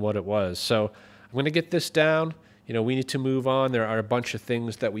better than what it was. So I'm going to get this down. You know, we need to move on. There are a bunch of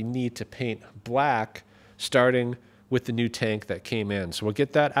things that we need to paint black, starting with the new tank that came in. So we'll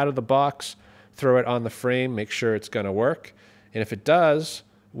get that out of the box, throw it on the frame, make sure it's going to work. And if it does,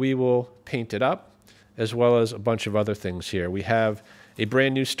 we will paint it up, as well as a bunch of other things here. We have a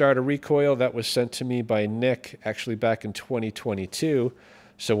brand new starter recoil that was sent to me by Nick, actually back in 2022.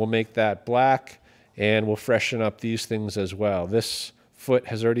 So we'll make that black, and we'll freshen up these things as well. This foot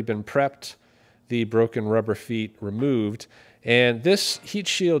has already been prepped, the broken rubber feet removed, and this heat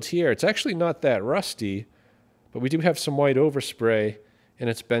shield here, it's actually not that rusty, but we do have some white overspray, and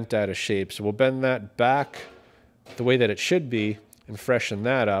it's bent out of shape. So we'll bend that back the way that it should be and freshen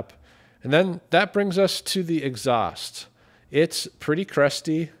that up. And then that brings us to the exhaust. It's pretty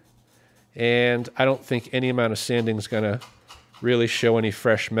crusty, and I don't think any amount of sanding is going to really show any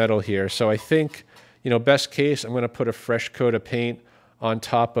fresh metal here. So I think, you know, best case, I'm going to put a fresh coat of paint on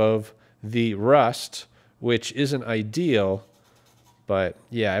top of the rust, which isn't ideal. But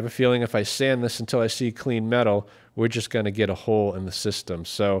yeah, I have a feeling if I sand this until I see clean metal, we're just going to get a hole in the system.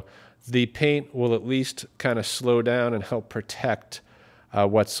 So the paint will at least kind of slow down and help protect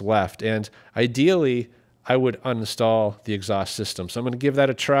what's left. And ideally, I would uninstall the exhaust system. So I'm going to give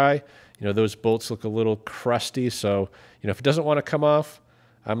that a try. You know, those bolts look a little crusty. So, you know, if it doesn't want to come off,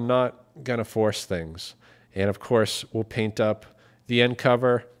 I'm not going to force things. And of course, we'll paint up the end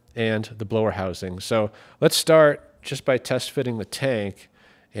cover and the blower housing. So let's start just by test fitting the tank,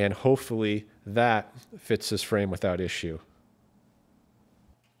 and hopefully that fits this frame without issue.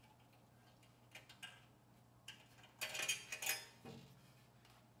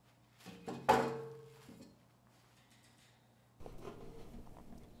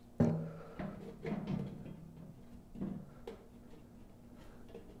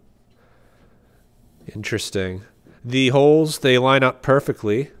 Interesting. The holes, they line up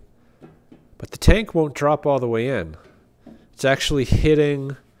perfectly, but the tank won't drop all the way in. It's actually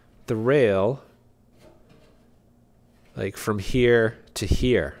hitting the rail like from here to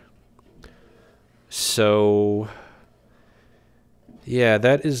here. So yeah,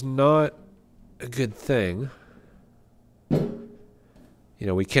 that is not a good thing. You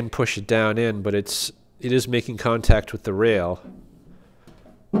know, we can push it down in, but it is making contact with the rail.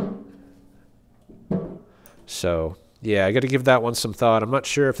 So yeah, I got to give that one some thought. I'm not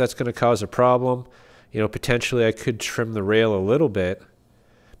sure if that's going to cause a problem. You know, potentially I could trim the rail a little bit.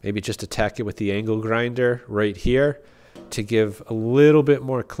 Maybe just attack it with the angle grinder right here to give a little bit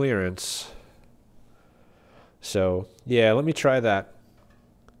more clearance. So yeah, let me try that.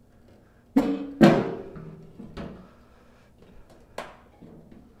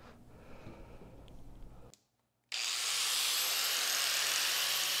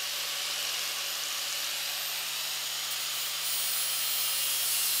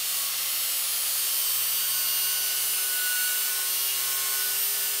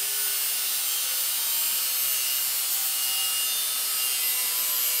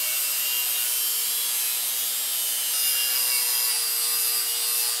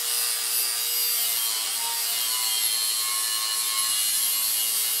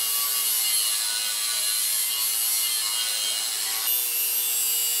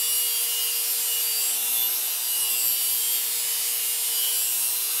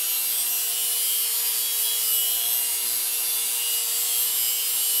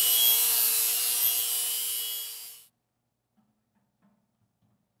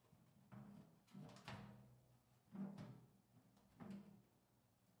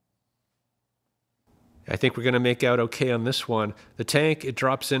 I think we're going to make out okay on this one. The tank, it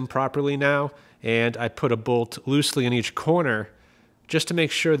drops in properly now, and I put a bolt loosely in each corner just to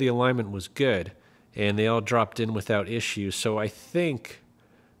make sure the alignment was good, and they all dropped in without issue. So I think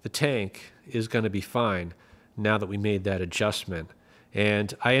the tank is going to be fine now that we made that adjustment.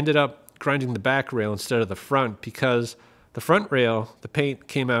 And I ended up grinding the back rail instead of the front because the front rail, the paint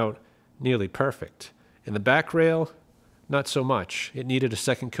came out nearly perfect. And the back rail, not so much. It needed a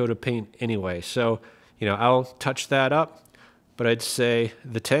second coat of paint anyway. So, you know, I'll touch that up, but I'd say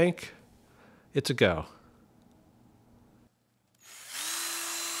the tank, it's a go.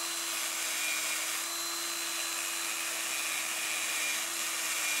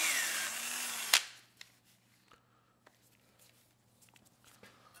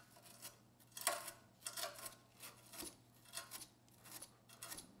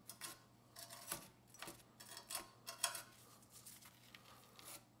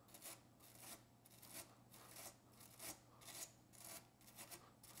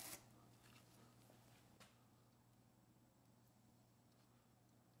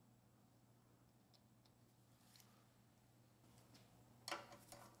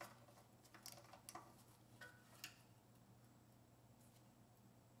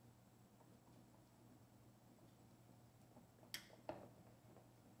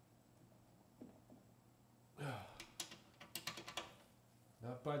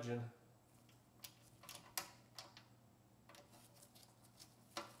 not budging.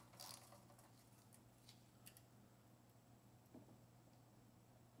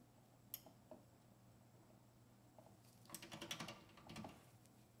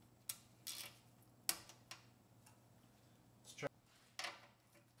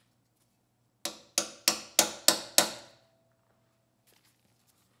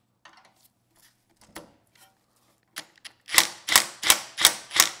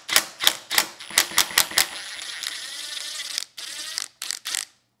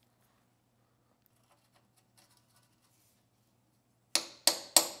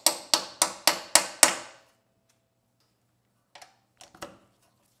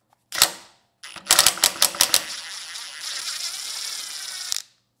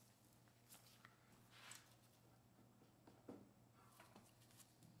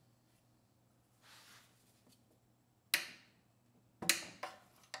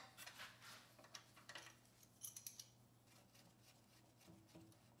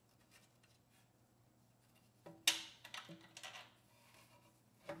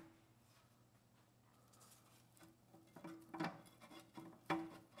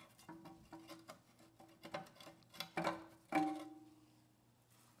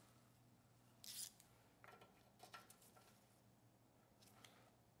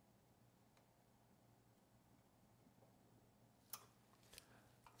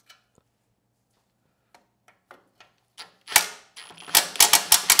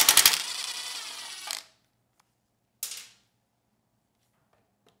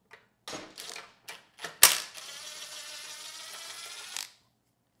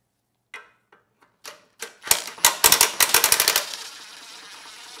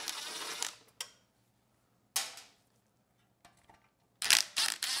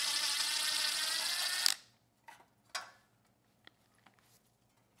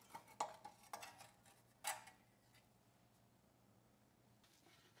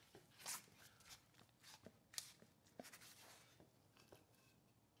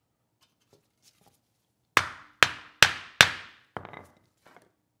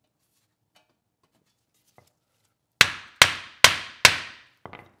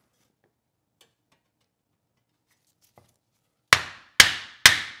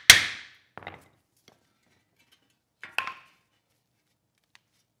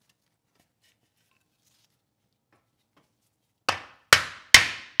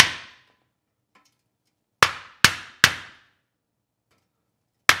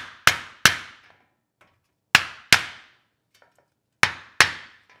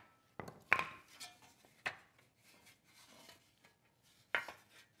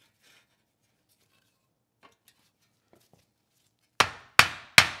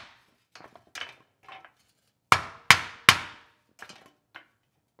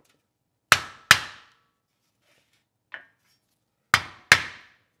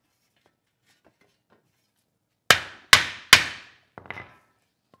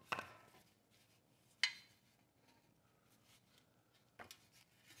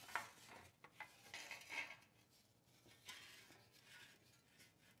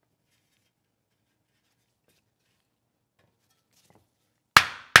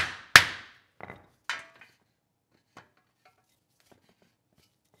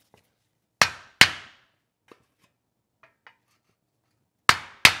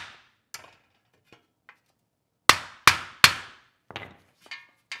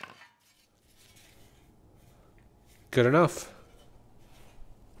 Good enough.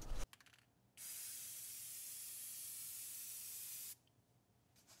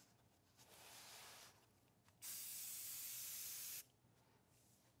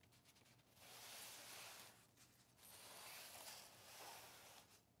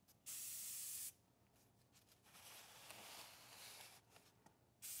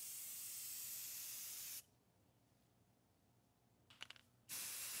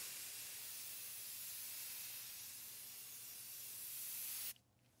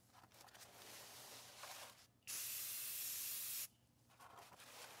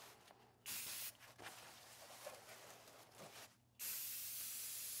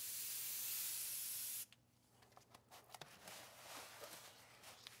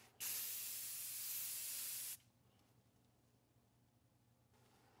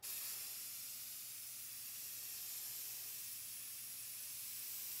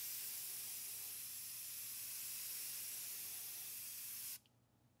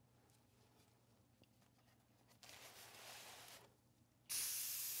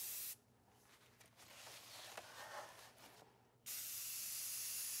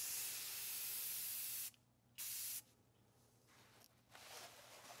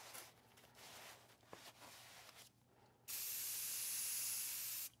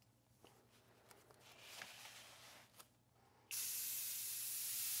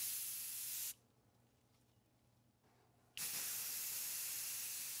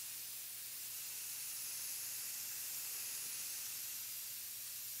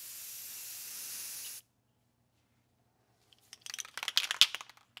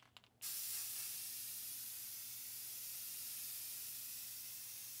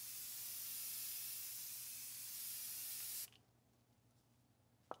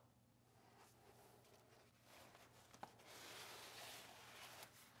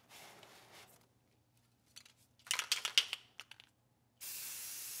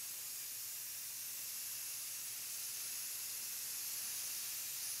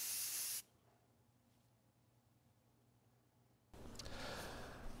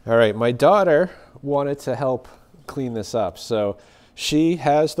 All right, my daughter wanted to help clean this up, so she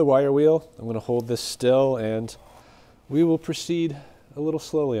has the wire wheel. I'm going to hold this still, and we will proceed a little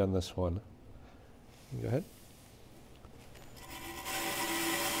slowly on this one. Go ahead.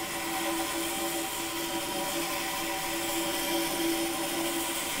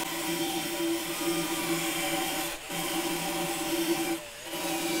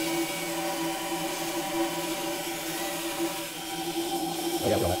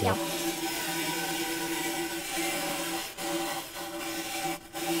 Yeah.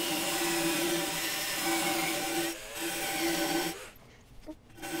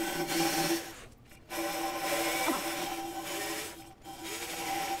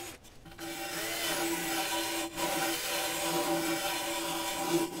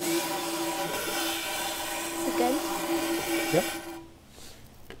 Is it good? Yep.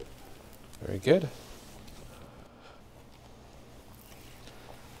 Very good.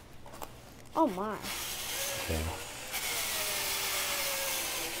 Oh my. Okay.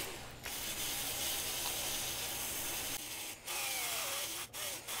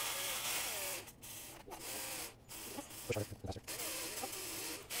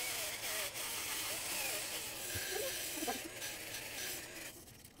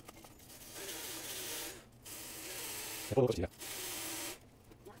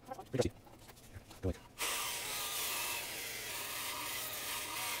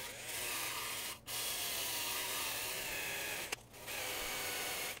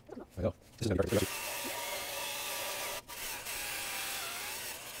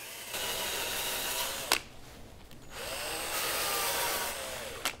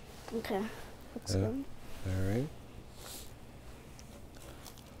 Okay. Looks good. All right.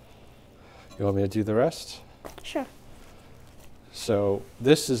 You want me to do the rest? Sure. So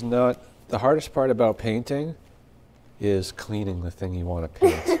this is not, the hardest part about painting is cleaning the thing you want to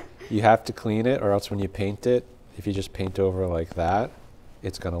paint. You have to clean it, or else when you paint it, if you just paint over like that,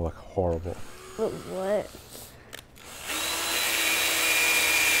 it's going to look horrible. What?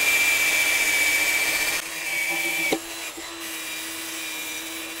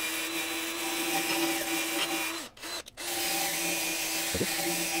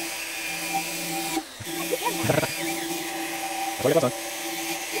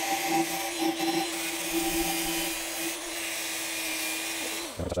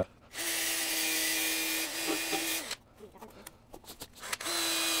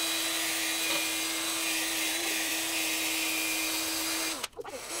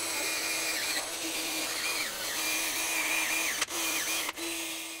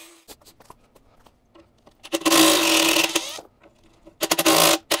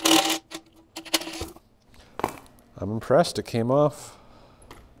 I'm impressed, it came off.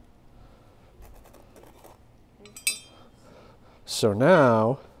 So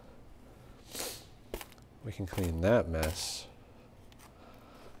now, we can clean that mess.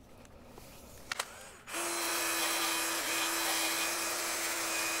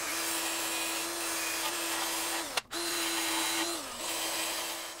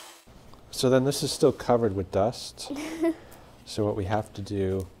 So then this is still covered with dust. So what we have to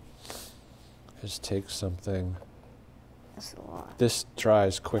do is take something. That's a lot. This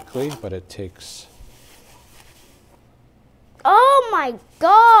dries quickly, but it takes... Oh my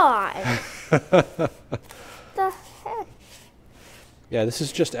god! The heck? Yeah, this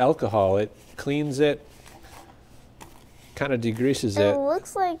is just alcohol. It cleans it, kind of degreases It it,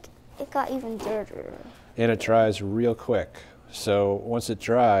 looks like it got even dirtier. and it dries real quick. So once it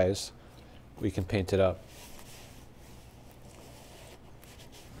dries, we can paint it up.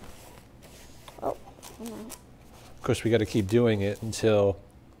 Oh, hold on. Of course, we got to keep doing it until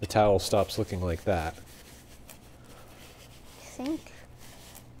the towel stops looking like that. I think.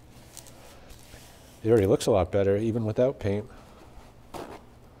 It already looks a lot better, even without paint.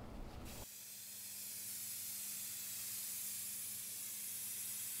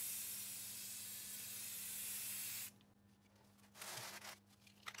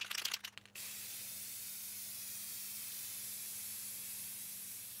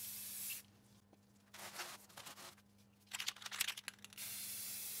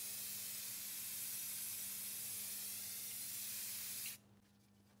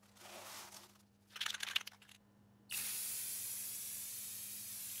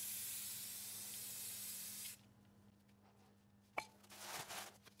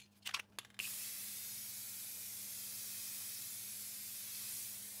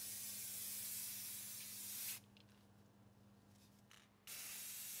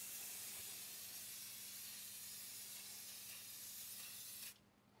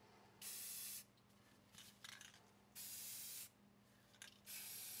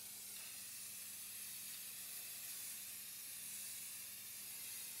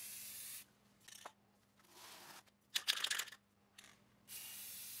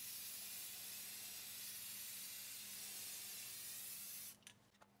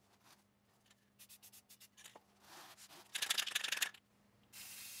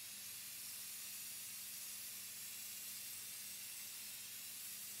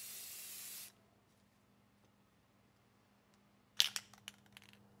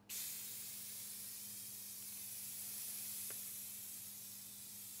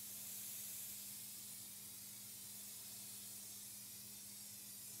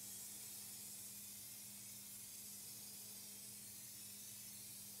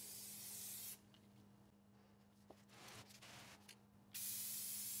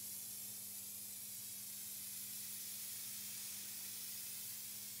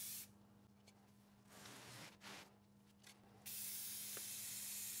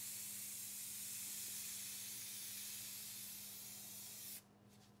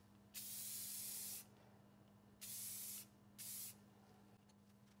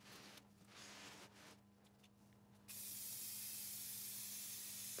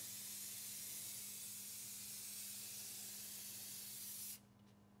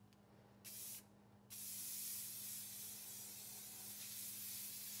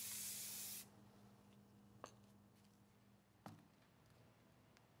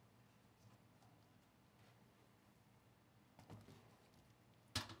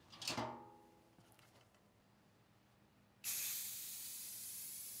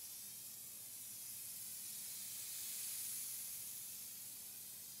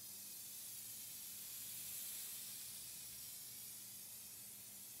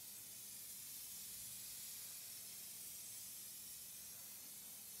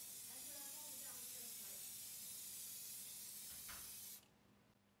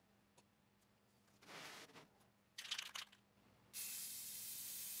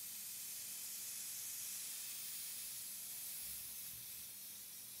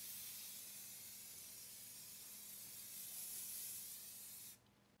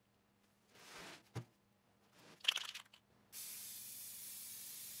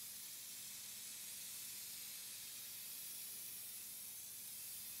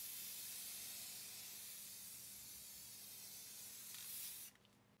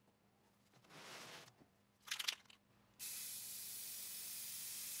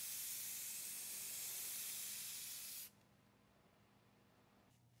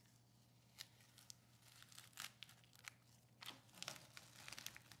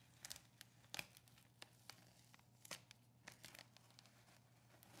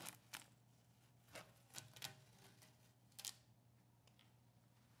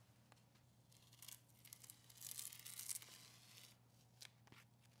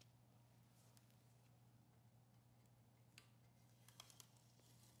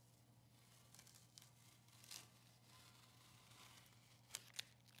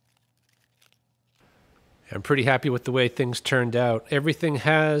 I'm pretty happy with the way things turned out. Everything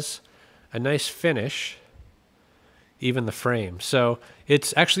has a nice finish, even the frame. So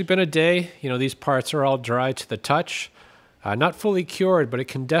it's actually been a day. You know, these parts are all dry to the touch. Not fully cured, but it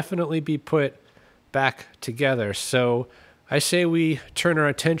can definitely be put back together. So I say we turn our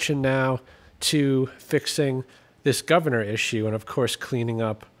attention now to fixing this governor issue and, of course, cleaning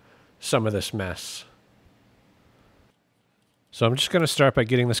up some of this mess. So I'm just going to start by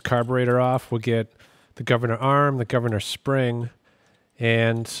getting this carburetor off. We'll get the governor arm, the governor spring,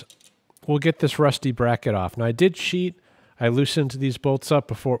 and we'll get this rusty bracket off. Now, I did cheat. I loosened these bolts up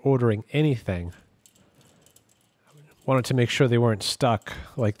before ordering anything. Wanted to make sure they weren't stuck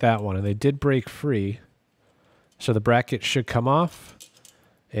like that one, and they did break free. So the bracket should come off,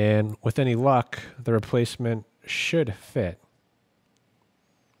 and with any luck, the replacement should fit.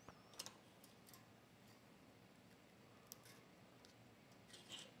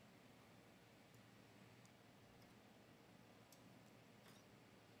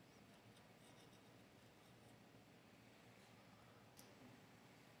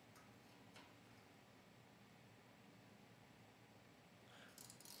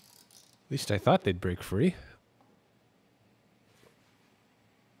 At least I thought they'd break free.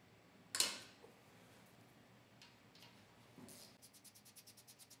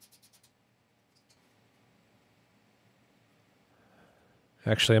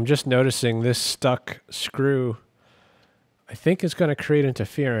 Actually, I'm just noticing this stuck screw, I think, is going to create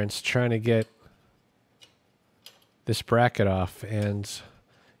interference trying to get this bracket off. And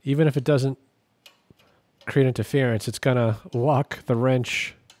even if it doesn't create interference, it's going to lock the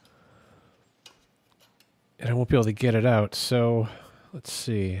wrench and I won't be able to get it out. So let's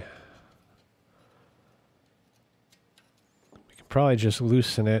see. We can probably just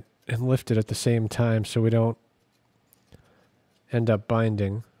loosen it and lift it at the same time so we don't end up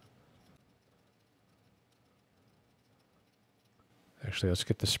binding. Actually, let's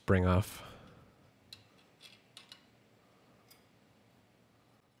get the spring off.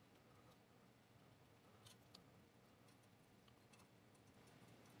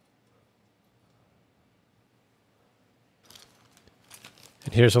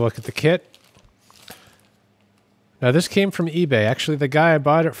 And here's a look at the kit. Now, this came from eBay. Actually, the guy I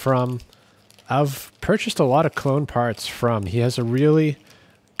bought it from, I've purchased a lot of clone parts from. He has a really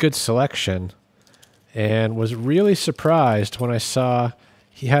good selection and was really surprised when I saw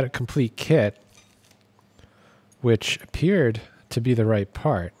he had a complete kit, which appeared to be the right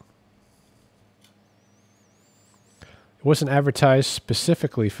part. It wasn't advertised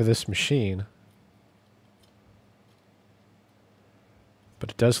specifically for this machine, but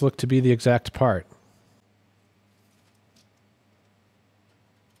it does look to be the exact part.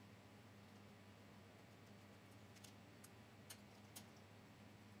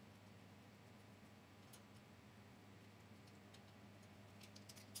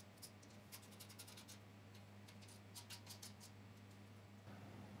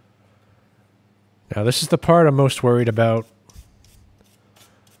 Now, this is the part I'm most worried about.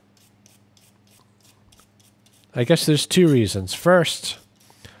 I guess there's two reasons. First,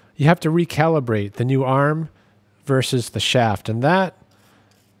 you have to recalibrate the new arm versus the shaft, and that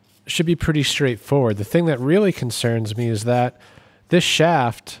should be pretty straightforward. The thing that really concerns me is that this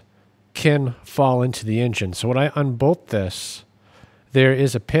shaft can fall into the engine. So when I unbolt this, there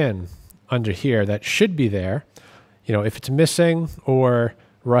is a pin under here that should be there. You know, if it's missing or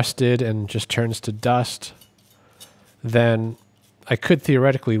rusted and just turns to dust, then I could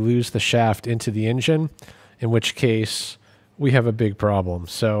theoretically lose the shaft into the engine, in which case we have a big problem.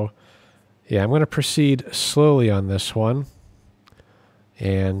 So yeah, I'm going to proceed slowly on this one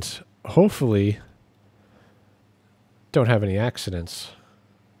and hopefully don't have any accidents.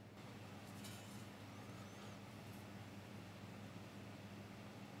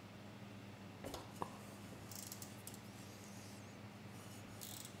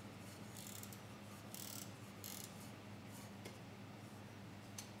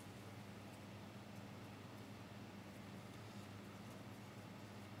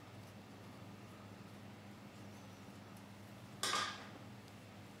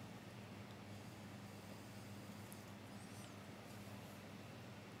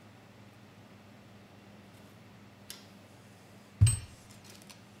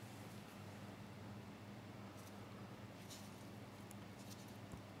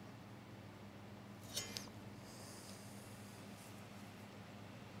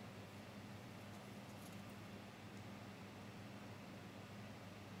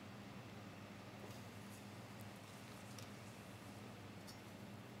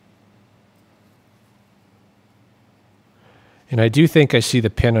 And I do think I see the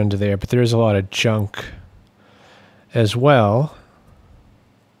pin under there, but there is a lot of junk as well.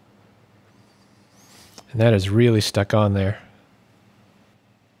 And that is really stuck on there.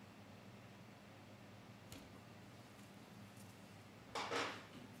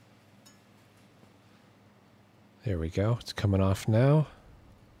 There we go. It's coming off now.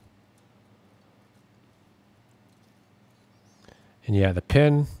 And yeah, the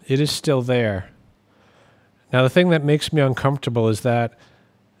pin, it is still there. Now the thing that makes me uncomfortable is that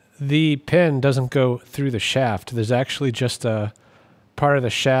the pin doesn't go through the shaft. There's actually just a part of the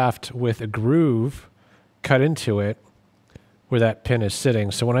shaft with a groove cut into it where that pin is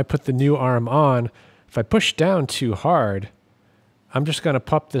sitting. So when I put the new arm on, if I push down too hard, I'm just going to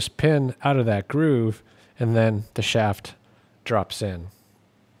pop this pin out of that groove and then the shaft drops in.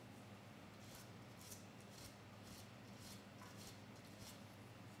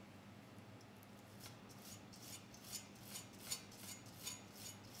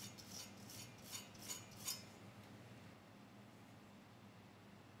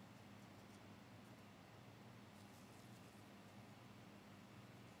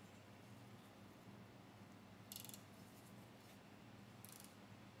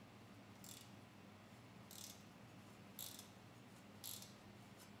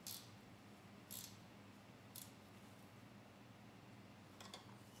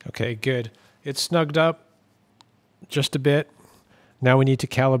 Okay, good. It's snugged up just a bit. Now we need to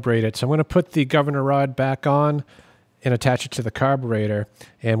calibrate it. So I'm going to put the governor rod back on and attach it to the carburetor,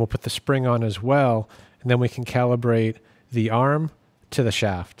 and we'll put the spring on as well, and then we can calibrate the arm to the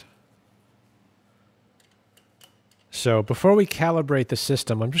shaft. So before we calibrate the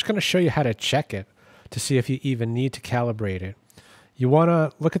system, I'm just going to show you how to check it to see if you even need to calibrate it. You want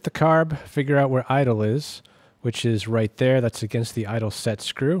to look at the carb, figure out where idle is, which is right there. That's against the idle set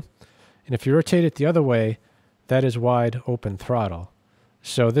screw. And if you rotate it the other way, that is wide open throttle.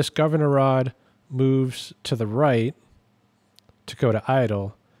 So this governor rod moves to the right to go to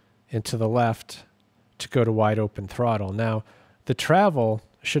idle and to the left to go to wide open throttle. Now, the travel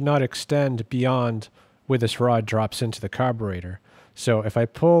should not extend beyond where this rod drops into the carburetor. So if I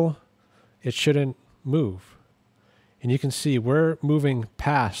pull, it shouldn't move. And you can see we're moving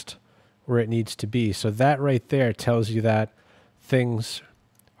past where it needs to be. So that right there tells you that things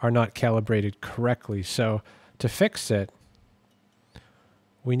are not calibrated correctly. So to fix it,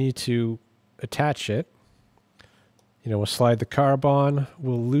 we need to attach it. You know, we'll slide the carb on,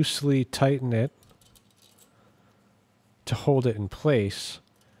 we'll loosely tighten it to hold it in place,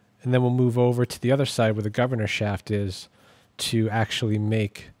 and then we'll move over to the other side where the governor shaft is to actually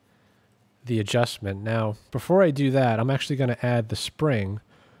make the adjustment. Now, before I do that, I'm actually going to add the spring,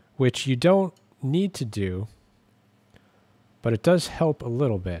 which you don't need to do, but it does help a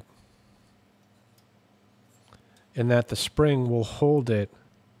little bit, in that the spring will hold it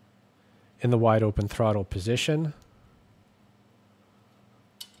in the wide open throttle position.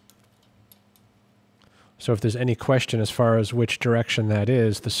 So if there's any question as far as which direction that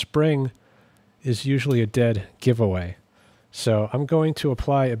is, the spring is usually a dead giveaway. So I'm going to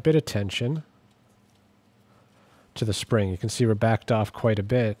apply a bit of tension to the spring. You can see we're backed off quite a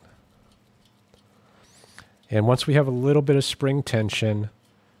bit. And once we have a little bit of spring tension,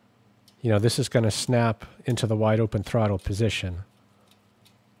 you know, this is going to snap into the wide open throttle position.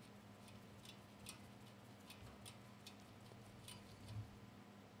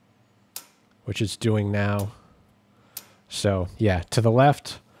 Which it's doing now. So yeah, to the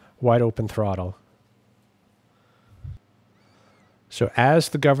left, wide open throttle. So as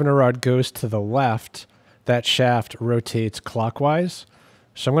the governor rod goes to the left, that shaft rotates clockwise.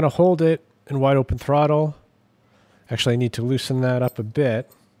 So I'm going to hold it in wide open throttle. Actually, I need to loosen that up a bit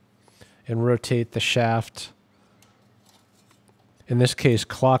and rotate the shaft, in this case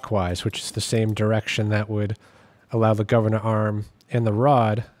clockwise, which is the same direction that would allow the governor arm and the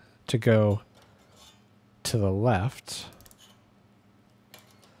rod to go to the left.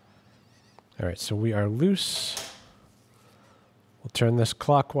 All right, so we are loose. We'll turn this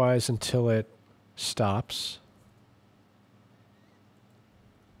clockwise until it stops,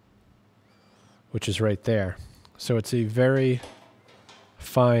 which is right there. So it's a very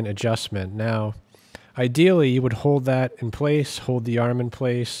fine adjustment. Now, ideally, you would hold that in place, hold the arm in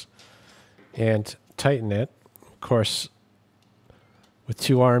place, and tighten it. Of course, with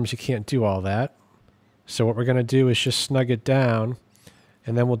two arms, you can't do all that. So what we're going to do is just snug it down,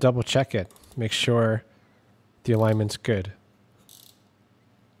 and then we'll double check it. Make sure the alignment's good.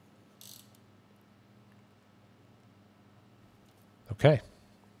 Okay.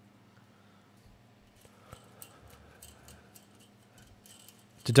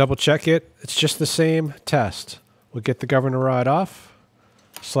 To double check it, it's just the same test. We'll get the governor rod off,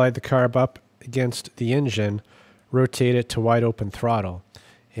 slide the carb up against the engine, rotate it to wide open throttle.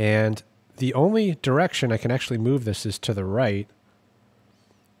 And the only direction I can actually move this is to the right.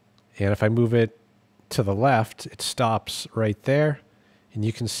 And if I move it to the left, it stops right there. And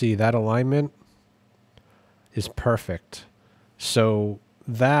you can see that alignment is perfect. So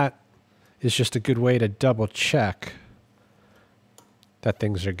that is just a good way to double check that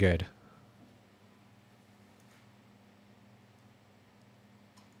things are good.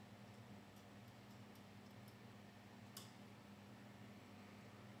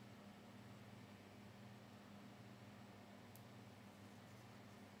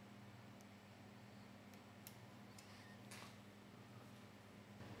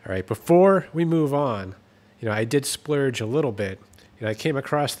 All right, before we move on, I did splurge a little bit. I came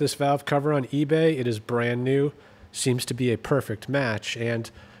across this valve cover on eBay. It is brand new, seems to be a perfect match,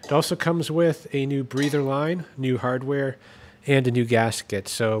 and it also comes with a new breather line, new hardware, and a new gasket.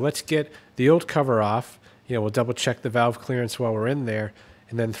 So let's get the old cover off. We'll double check the valve clearance while we're in there,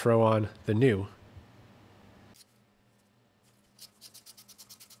 and then throw on the new.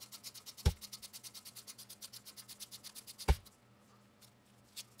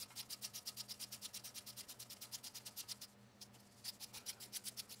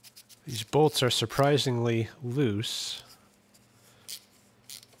 These bolts are surprisingly loose,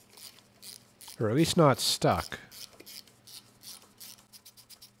 or at least not stuck.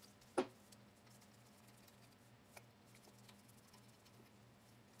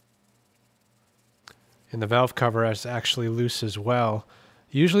 And the valve cover is actually loose as well.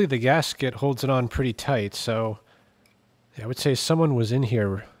 Usually the gasket holds it on pretty tight, so I would say someone was in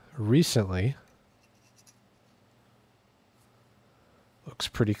here recently. Looks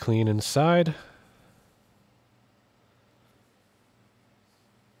pretty clean inside.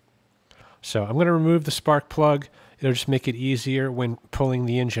 So I'm going to remove the spark plug. It'll just make it easier when pulling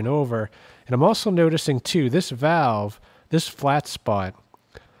the engine over. And I'm also noticing too, this valve, this flat spot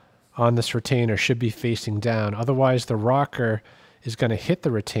on this retainer should be facing down. Otherwise the rocker is going to hit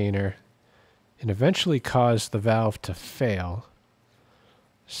the retainer and eventually cause the valve to fail.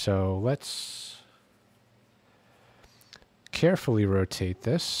 So let's carefully rotate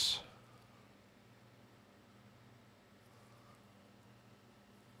this.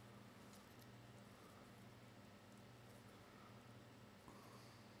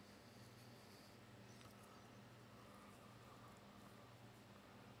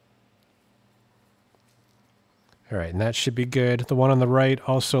 All right, and that should be good. The one on the right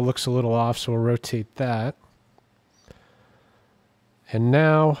also looks a little off, so we'll rotate that. And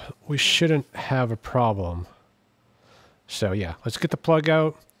now we shouldn't have a problem. So yeah, let's get the plug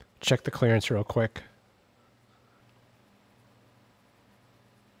out, check the clearance real quick.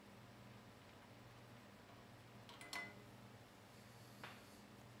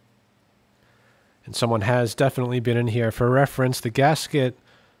 And someone has definitely been in here. For reference, the gasket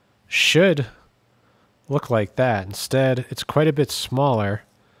should look like that. Instead, it's quite a bit smaller.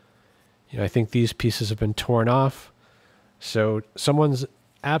 I think these pieces have been torn off. So someone's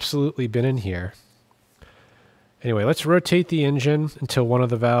absolutely been in here. Anyway, let's rotate the engine until one of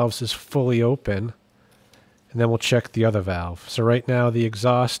the valves is fully open, and then we'll check the other valve. So right now the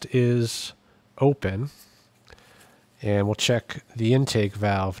exhaust is open, and we'll check the intake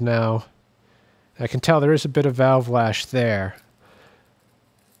valve. Now, I can tell there is a bit of valve lash there.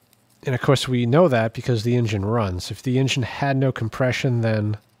 And of course we know that because the engine runs. If the engine had no compression,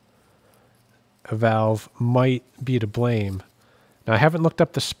 then a valve might be to blame. Now I haven't looked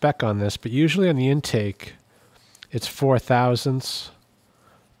up the spec on this, but usually on the intake, it's 0.004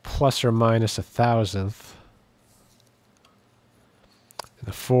 plus or minus 1/1000. And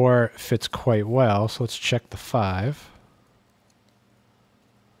the 4 fits quite well, so let's check the 5.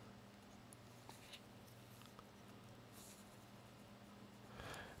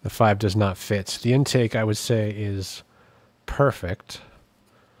 The 5 does not fit. So the intake, I would say, is perfect.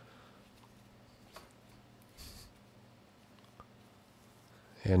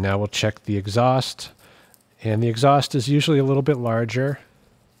 And now we'll check the exhaust. And the exhaust is usually a little bit larger,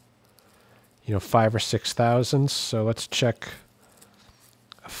 5 or 6 thousandths. So let's check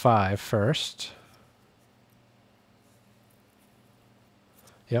a 5 first.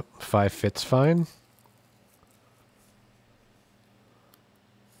 Yep, 5 fits fine.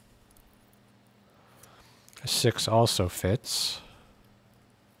 A 6 also fits.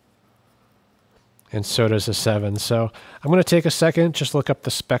 And so does a 7. So I'm going to take a second, just look up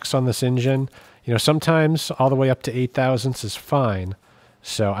the specs on this engine. Sometimes all the way up to 8 thousandths is fine.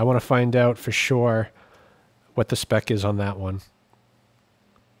 So I want to find out for sure what the spec is on that one.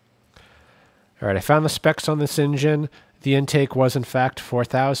 All right, I found the specs on this engine. The intake was in fact 4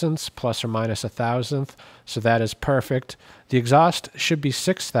 thousandths, plus or minus a thousandth, so that is perfect. The exhaust should be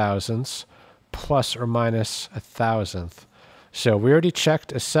 6 thousandths, plus or minus a thousandth. So we already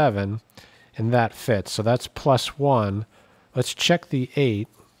checked a 7, and that fits. So that's +1. Let's check the 8,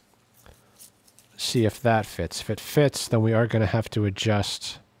 see if that fits. If it fits, then we are going to have to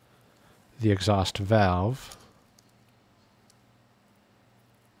adjust the exhaust valve.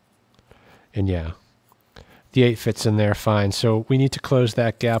 And yeah, the 8 fits in there fine. So we need to close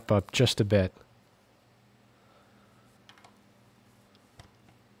that gap up just a bit.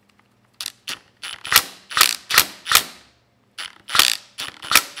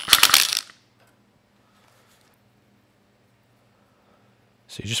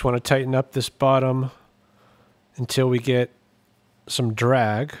 So you just want to tighten up this bottom until we get some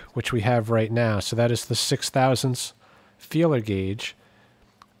drag, which we have right now. So that is the 6 thousandths feeler gauge.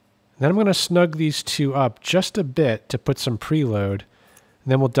 Then I'm going to snug these two up just a bit to put some preload. And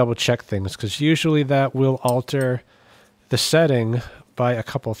then we'll double check things, because usually that will alter the setting by a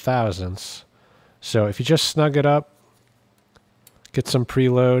couple thousandths. So if you just snug it up, get some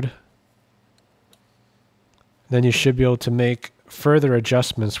preload, then you should be able to make further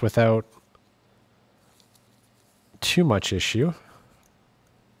adjustments without too much issue.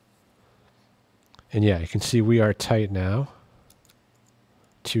 And yeah, you can see we are tight now.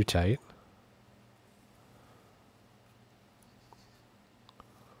 Too tight.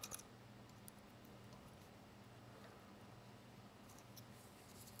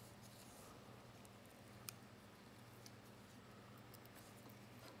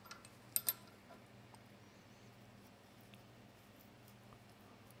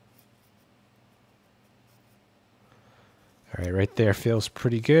 All right, right there feels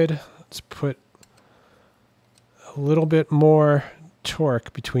pretty good. Let's put a little bit more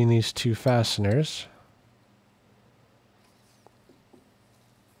torque between these two fasteners.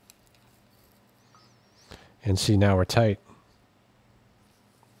 And see, now we're tight.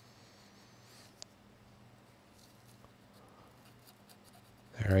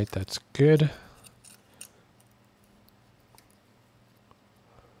 All right, that's good.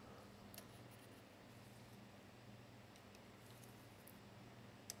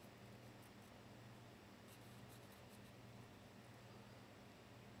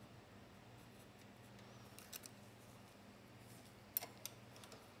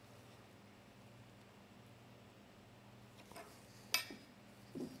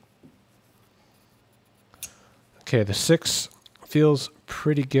 Okay, the 6 feels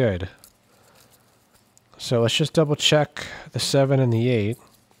pretty good. So let's just double check the 7 and the 8.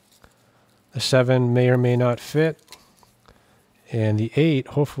 The 7 may or may not fit, and the 8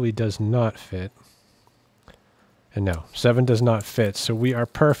 hopefully does not fit. And no, 7 does not fit, so we are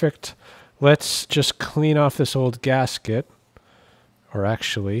perfect. Let's just clean off this old gasket, or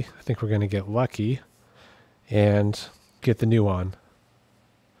actually, I think we're going to get lucky and get the new one.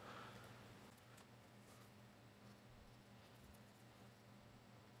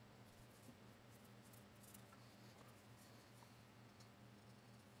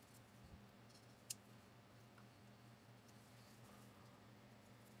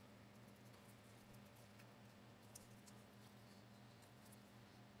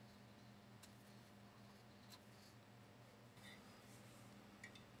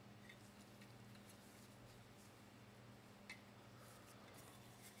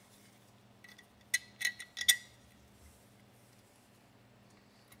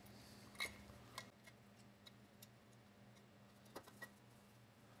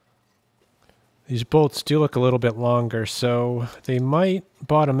 These bolts do look a little bit longer, so they might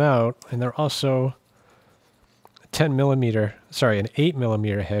bottom out, and they're also an 8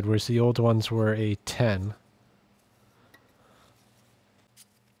 millimeter head, whereas the old ones were a 10.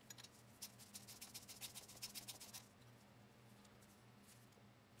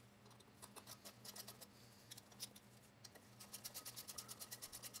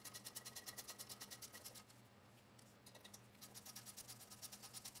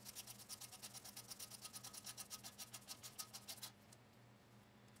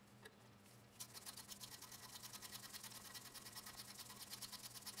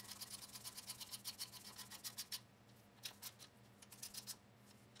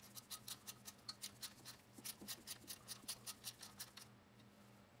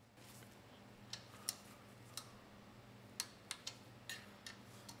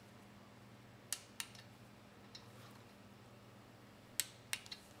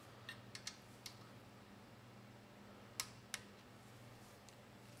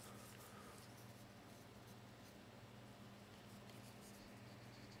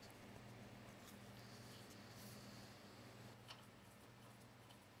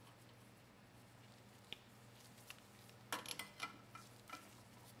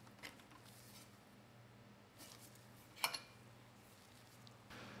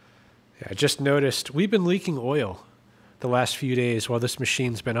 Yeah, I just noticed we've been leaking oil the last few days while this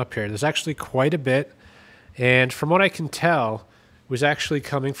machine's been up here. There's actually quite a bit, and from what I can tell, it was actually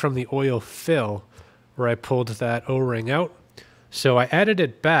coming from the oil fill where I pulled that O-ring out. So I added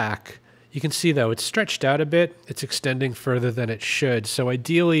it back. You can see though, it's stretched out a bit. It's extending further than it should. So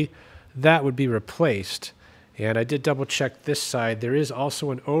ideally, that would be replaced. And I did double check this side. There is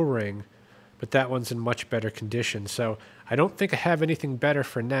also an O-ring, but that one's in much better condition. So I don't think I have anything better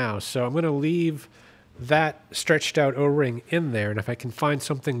for now. So I'm going to leave that stretched out O-ring in there. And if I can find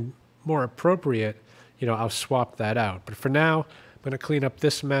something more appropriate, you know, I'll swap that out. But for now, I'm going to clean up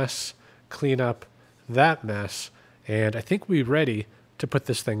this mess, clean up that mess, and I think we're ready to put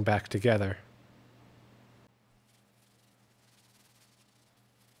this thing back together.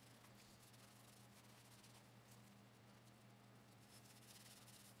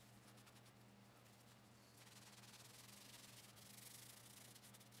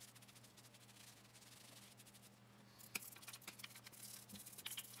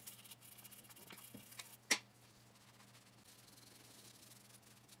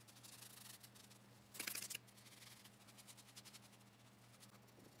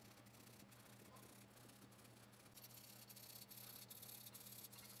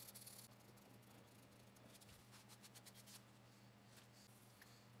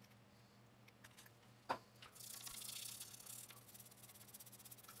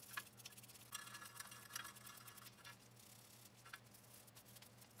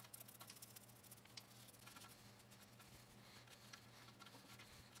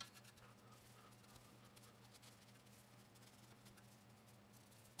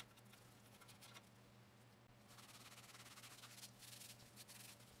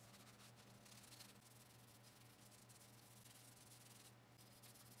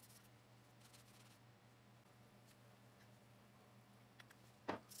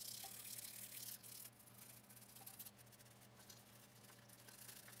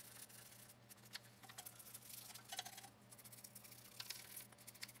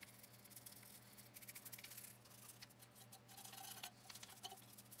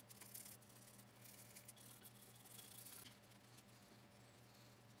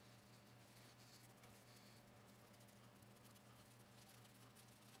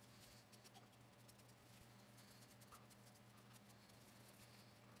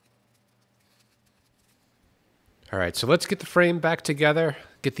 All right, so let's get the frame back together,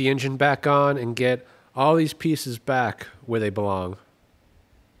 get the engine back on, and get all these pieces back where they belong.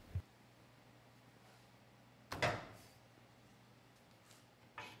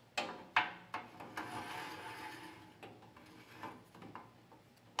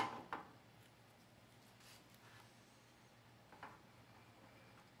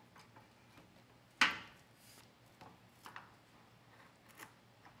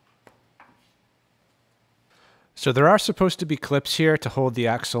 So there are supposed to be clips here to hold the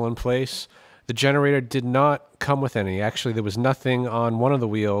axle in place. The generator did not come with any. Actually, there was nothing on one of the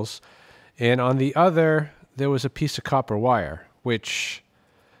wheels. And on the other, there was a piece of copper wire, which,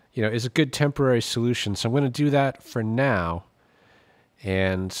 you know, is a good temporary solution. So I'm going to do that for now.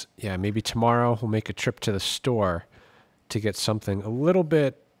 And yeah, maybe tomorrow we'll make a trip to the store to get something a little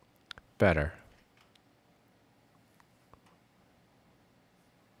bit better.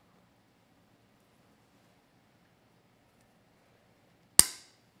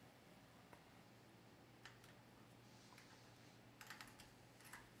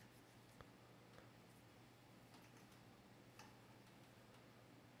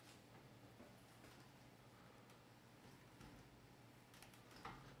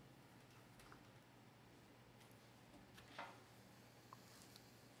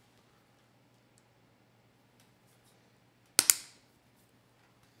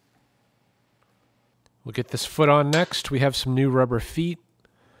 We'll get this foot on next. We have some new rubber feet,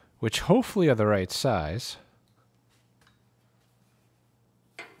 which hopefully are the right size.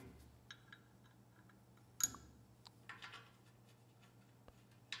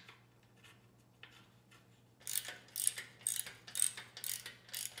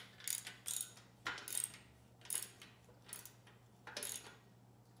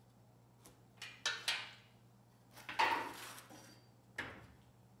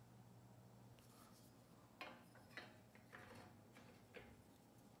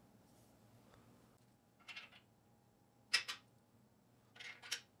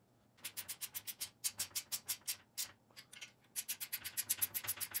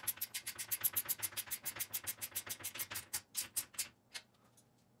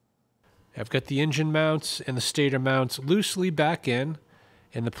 I've got the engine mounts and the stator mounts loosely back in,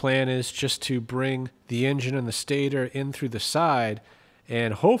 and the plan is just to bring the engine and the stator in through the side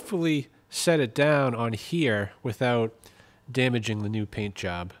and hopefully set it down on here without damaging the new paint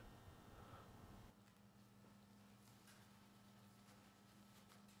job.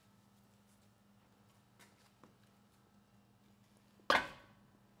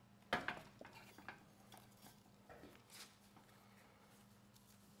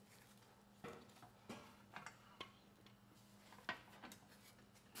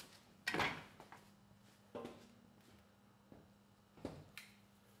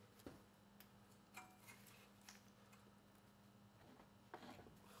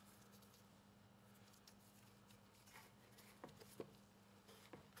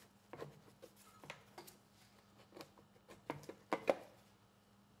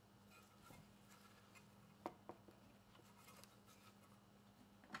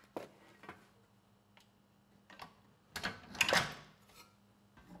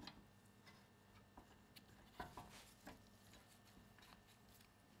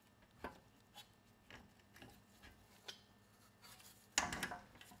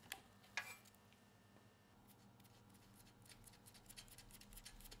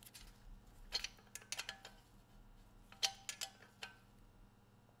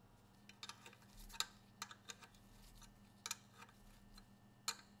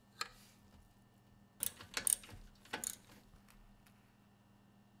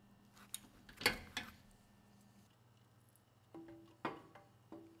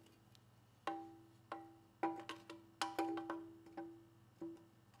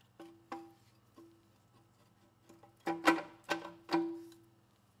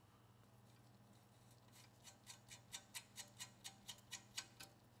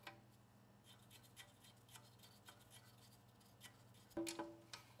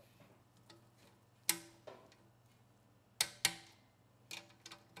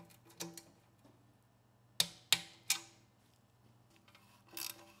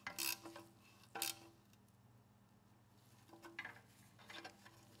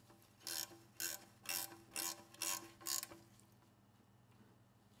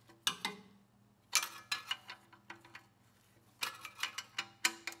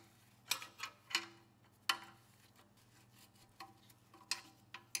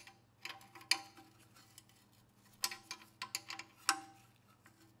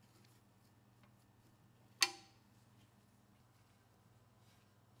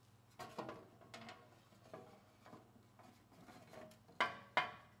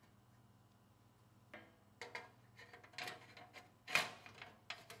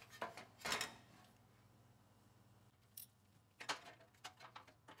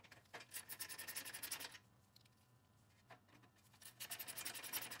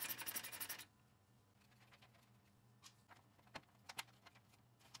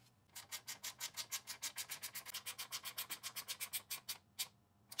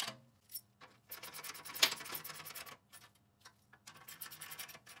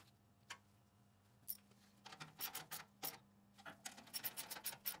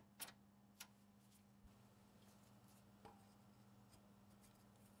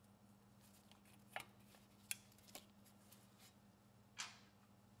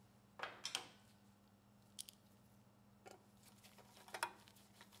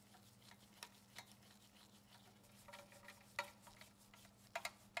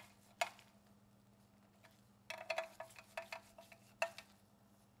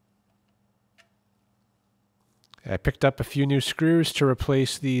 I picked up a few new screws to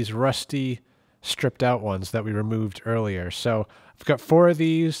replace these rusty, stripped out ones that we removed earlier. So I've got 4 of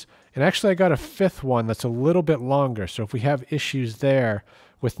these, and actually I got a 5th one that's a little bit longer. So if we have issues there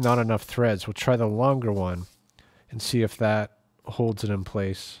with not enough threads, we'll try the longer one and see if that holds it in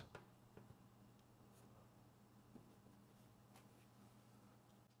place.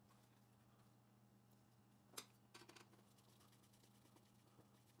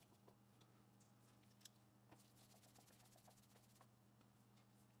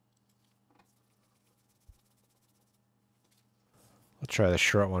 We'll try the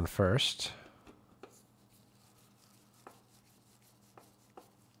short one first.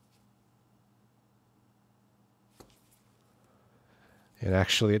 And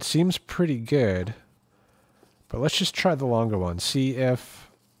actually, it seems pretty good. But let's just try the longer one. See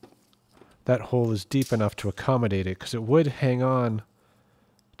if that hole is deep enough to accommodate it, because it would hang on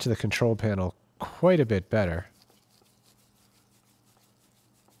to the control panel quite a bit better.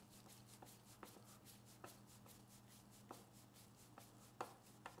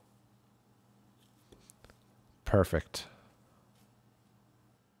 Perfect.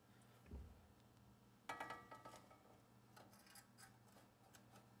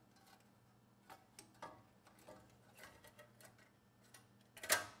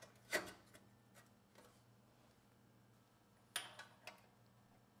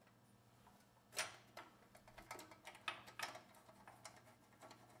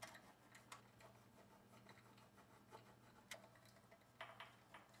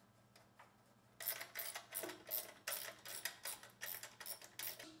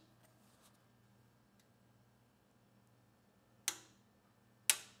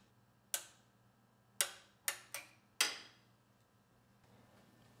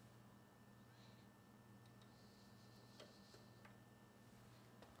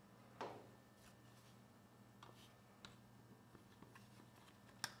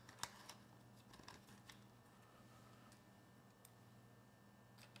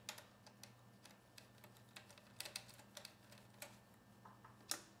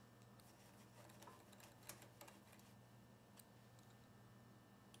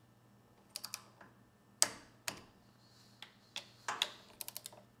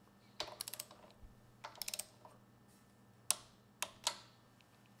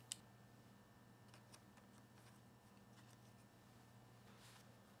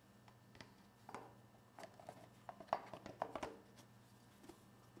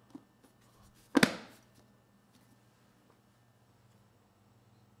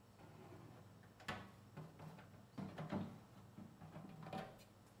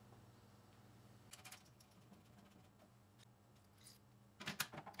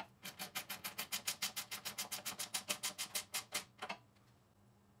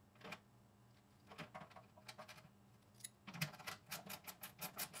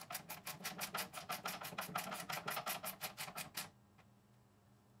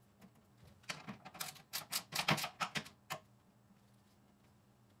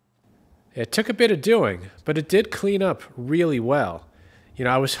 It took a bit of doing, but it did clean up really well. You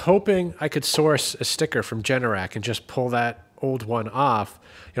know, I was hoping I could source a sticker from Generac and just pull that old one off.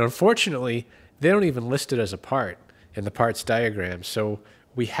 You know, unfortunately, they don't even list it as a part in the parts diagram, so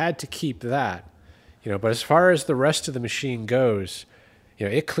we had to keep that. You know, but as far as the rest of the machine goes, you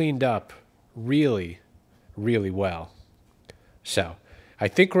know, it cleaned up really, really well. So I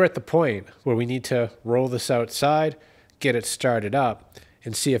think we're at the point where we need to roll this outside, get it started up,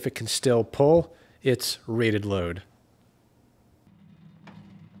 and see if it can still pull its rated load.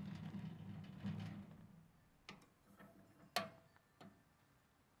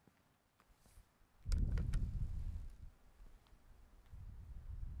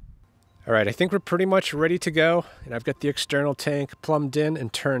 All right, I think we're pretty much ready to go, and I've got the external tank plumbed in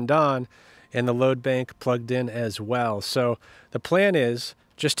and turned on, and the load bank plugged in as well. So the plan is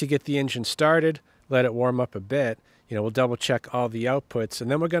just to get the engine started, let it warm up a bit. You know, we'll double check all the outputs, and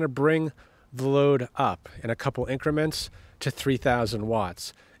then we're going to bring the load up in a couple increments to 3,000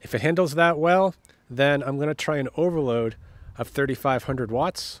 watts. If it handles that well, then I'm going to try an overload of 3,500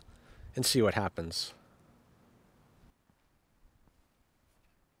 watts and see what happens.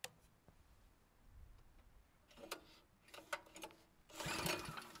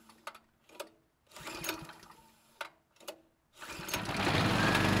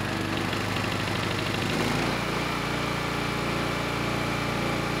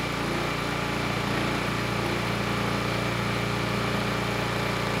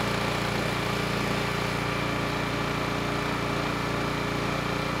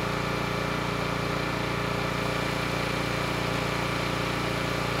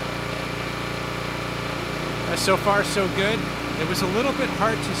 So far, so good. It was a little bit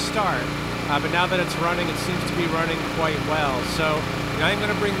hard to start, but now that it's running, it seems to be running quite well. So I'm going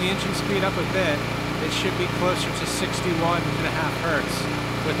to bring the engine speed up a bit. It should be closer to 61.5 Hertz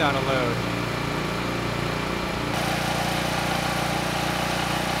without a load.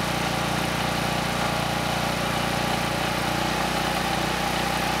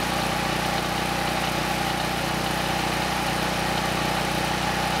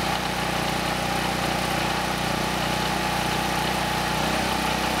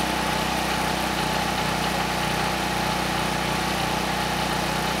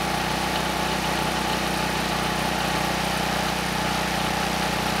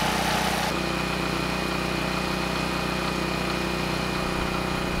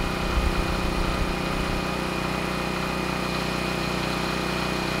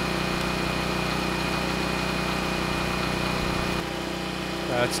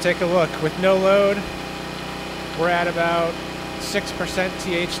 Let's take a look. With no load, we're at about 6%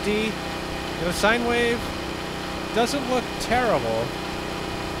 THD. And the sine wave doesn't look terrible.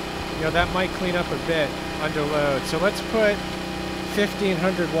 You know, that might clean up a bit under load. So let's put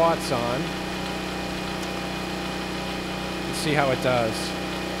 1,500 watts on and see how it does.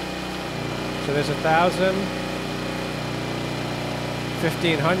 So there's 1,000,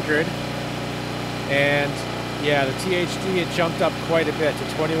 1,500, and yeah, the THD, it jumped up quite a bit to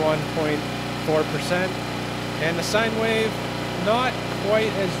 21.4%. And the sine wave, not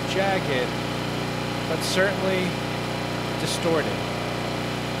quite as jagged, but certainly distorted.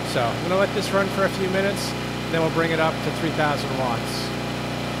 So I'm going to let this run for a few minutes, and then we'll bring it up to 3,000 watts.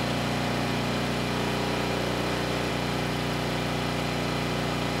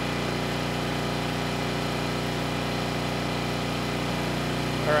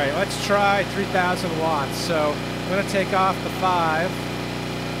 All right, let's try 3,000 watts. So I'm going to take off the 5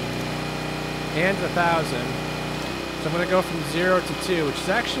 and the 1,000. So I'm going to go from 0 to 2, which is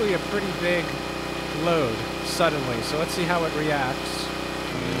actually a pretty big load suddenly. So let's see how it reacts.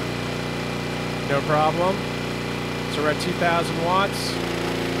 No problem. So we're at 2,000 watts.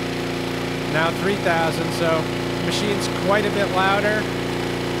 Now 3,000, so the machine's quite a bit louder,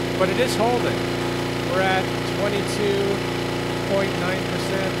 but it is holding. We're at 22.9%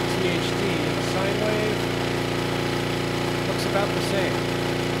 THD. The sine wave looks about the same.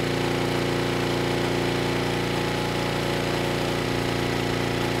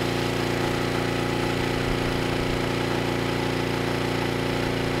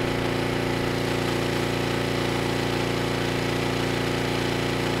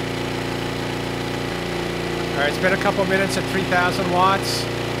 All right, it's been a couple minutes at 3,000 watts.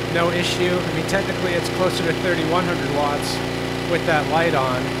 No issue. I mean, technically it's closer to 3,100 watts with that light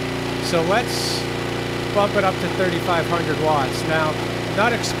on. So let's bump it up to 3,500 watts. Now, I'm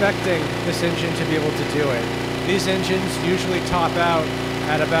not expecting this engine to be able to do it. These engines usually top out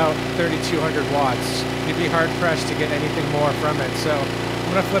at about 3,200 watts. You'd be hard-pressed to get anything more from it. So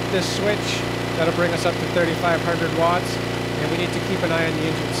I'm going to flip this switch. That'll bring us up to 3,500 watts. and we need to keep an eye on the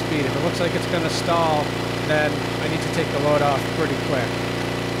engine speed. If it looks like it's going to stall, then I need to take the load off pretty quick.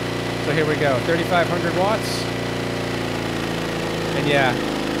 So here we go, 3,500 watts. And yeah,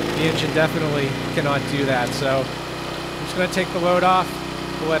 the engine definitely cannot do that. So I'm just going to take the load off,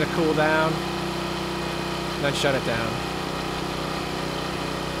 we'll let it cool down, and then shut it down.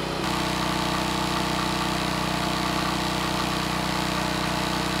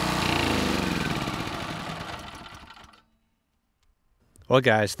 Well,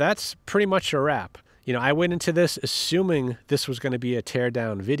 guys, that's pretty much a wrap. You know, I went into this assuming this was going to be a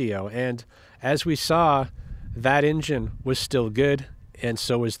teardown video, and as we saw, that engine was still good, and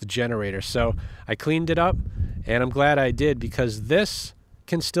so was the generator. So I cleaned it up, and I'm glad I did, because this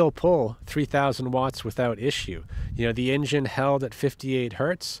can still pull 3,000 watts without issue. You know, the engine held at 58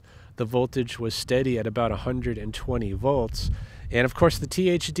 Hertz. The voltage was steady at about 120 volts. And of course, the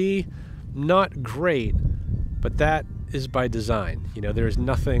THD, not great, but that is by design. You know, there is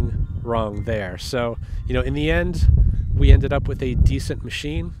nothing wrong there. So, you know, in the end, we ended up with a decent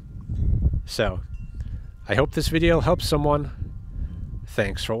machine. So, I hope this video helps someone.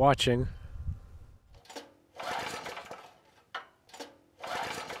 Thanks for watching.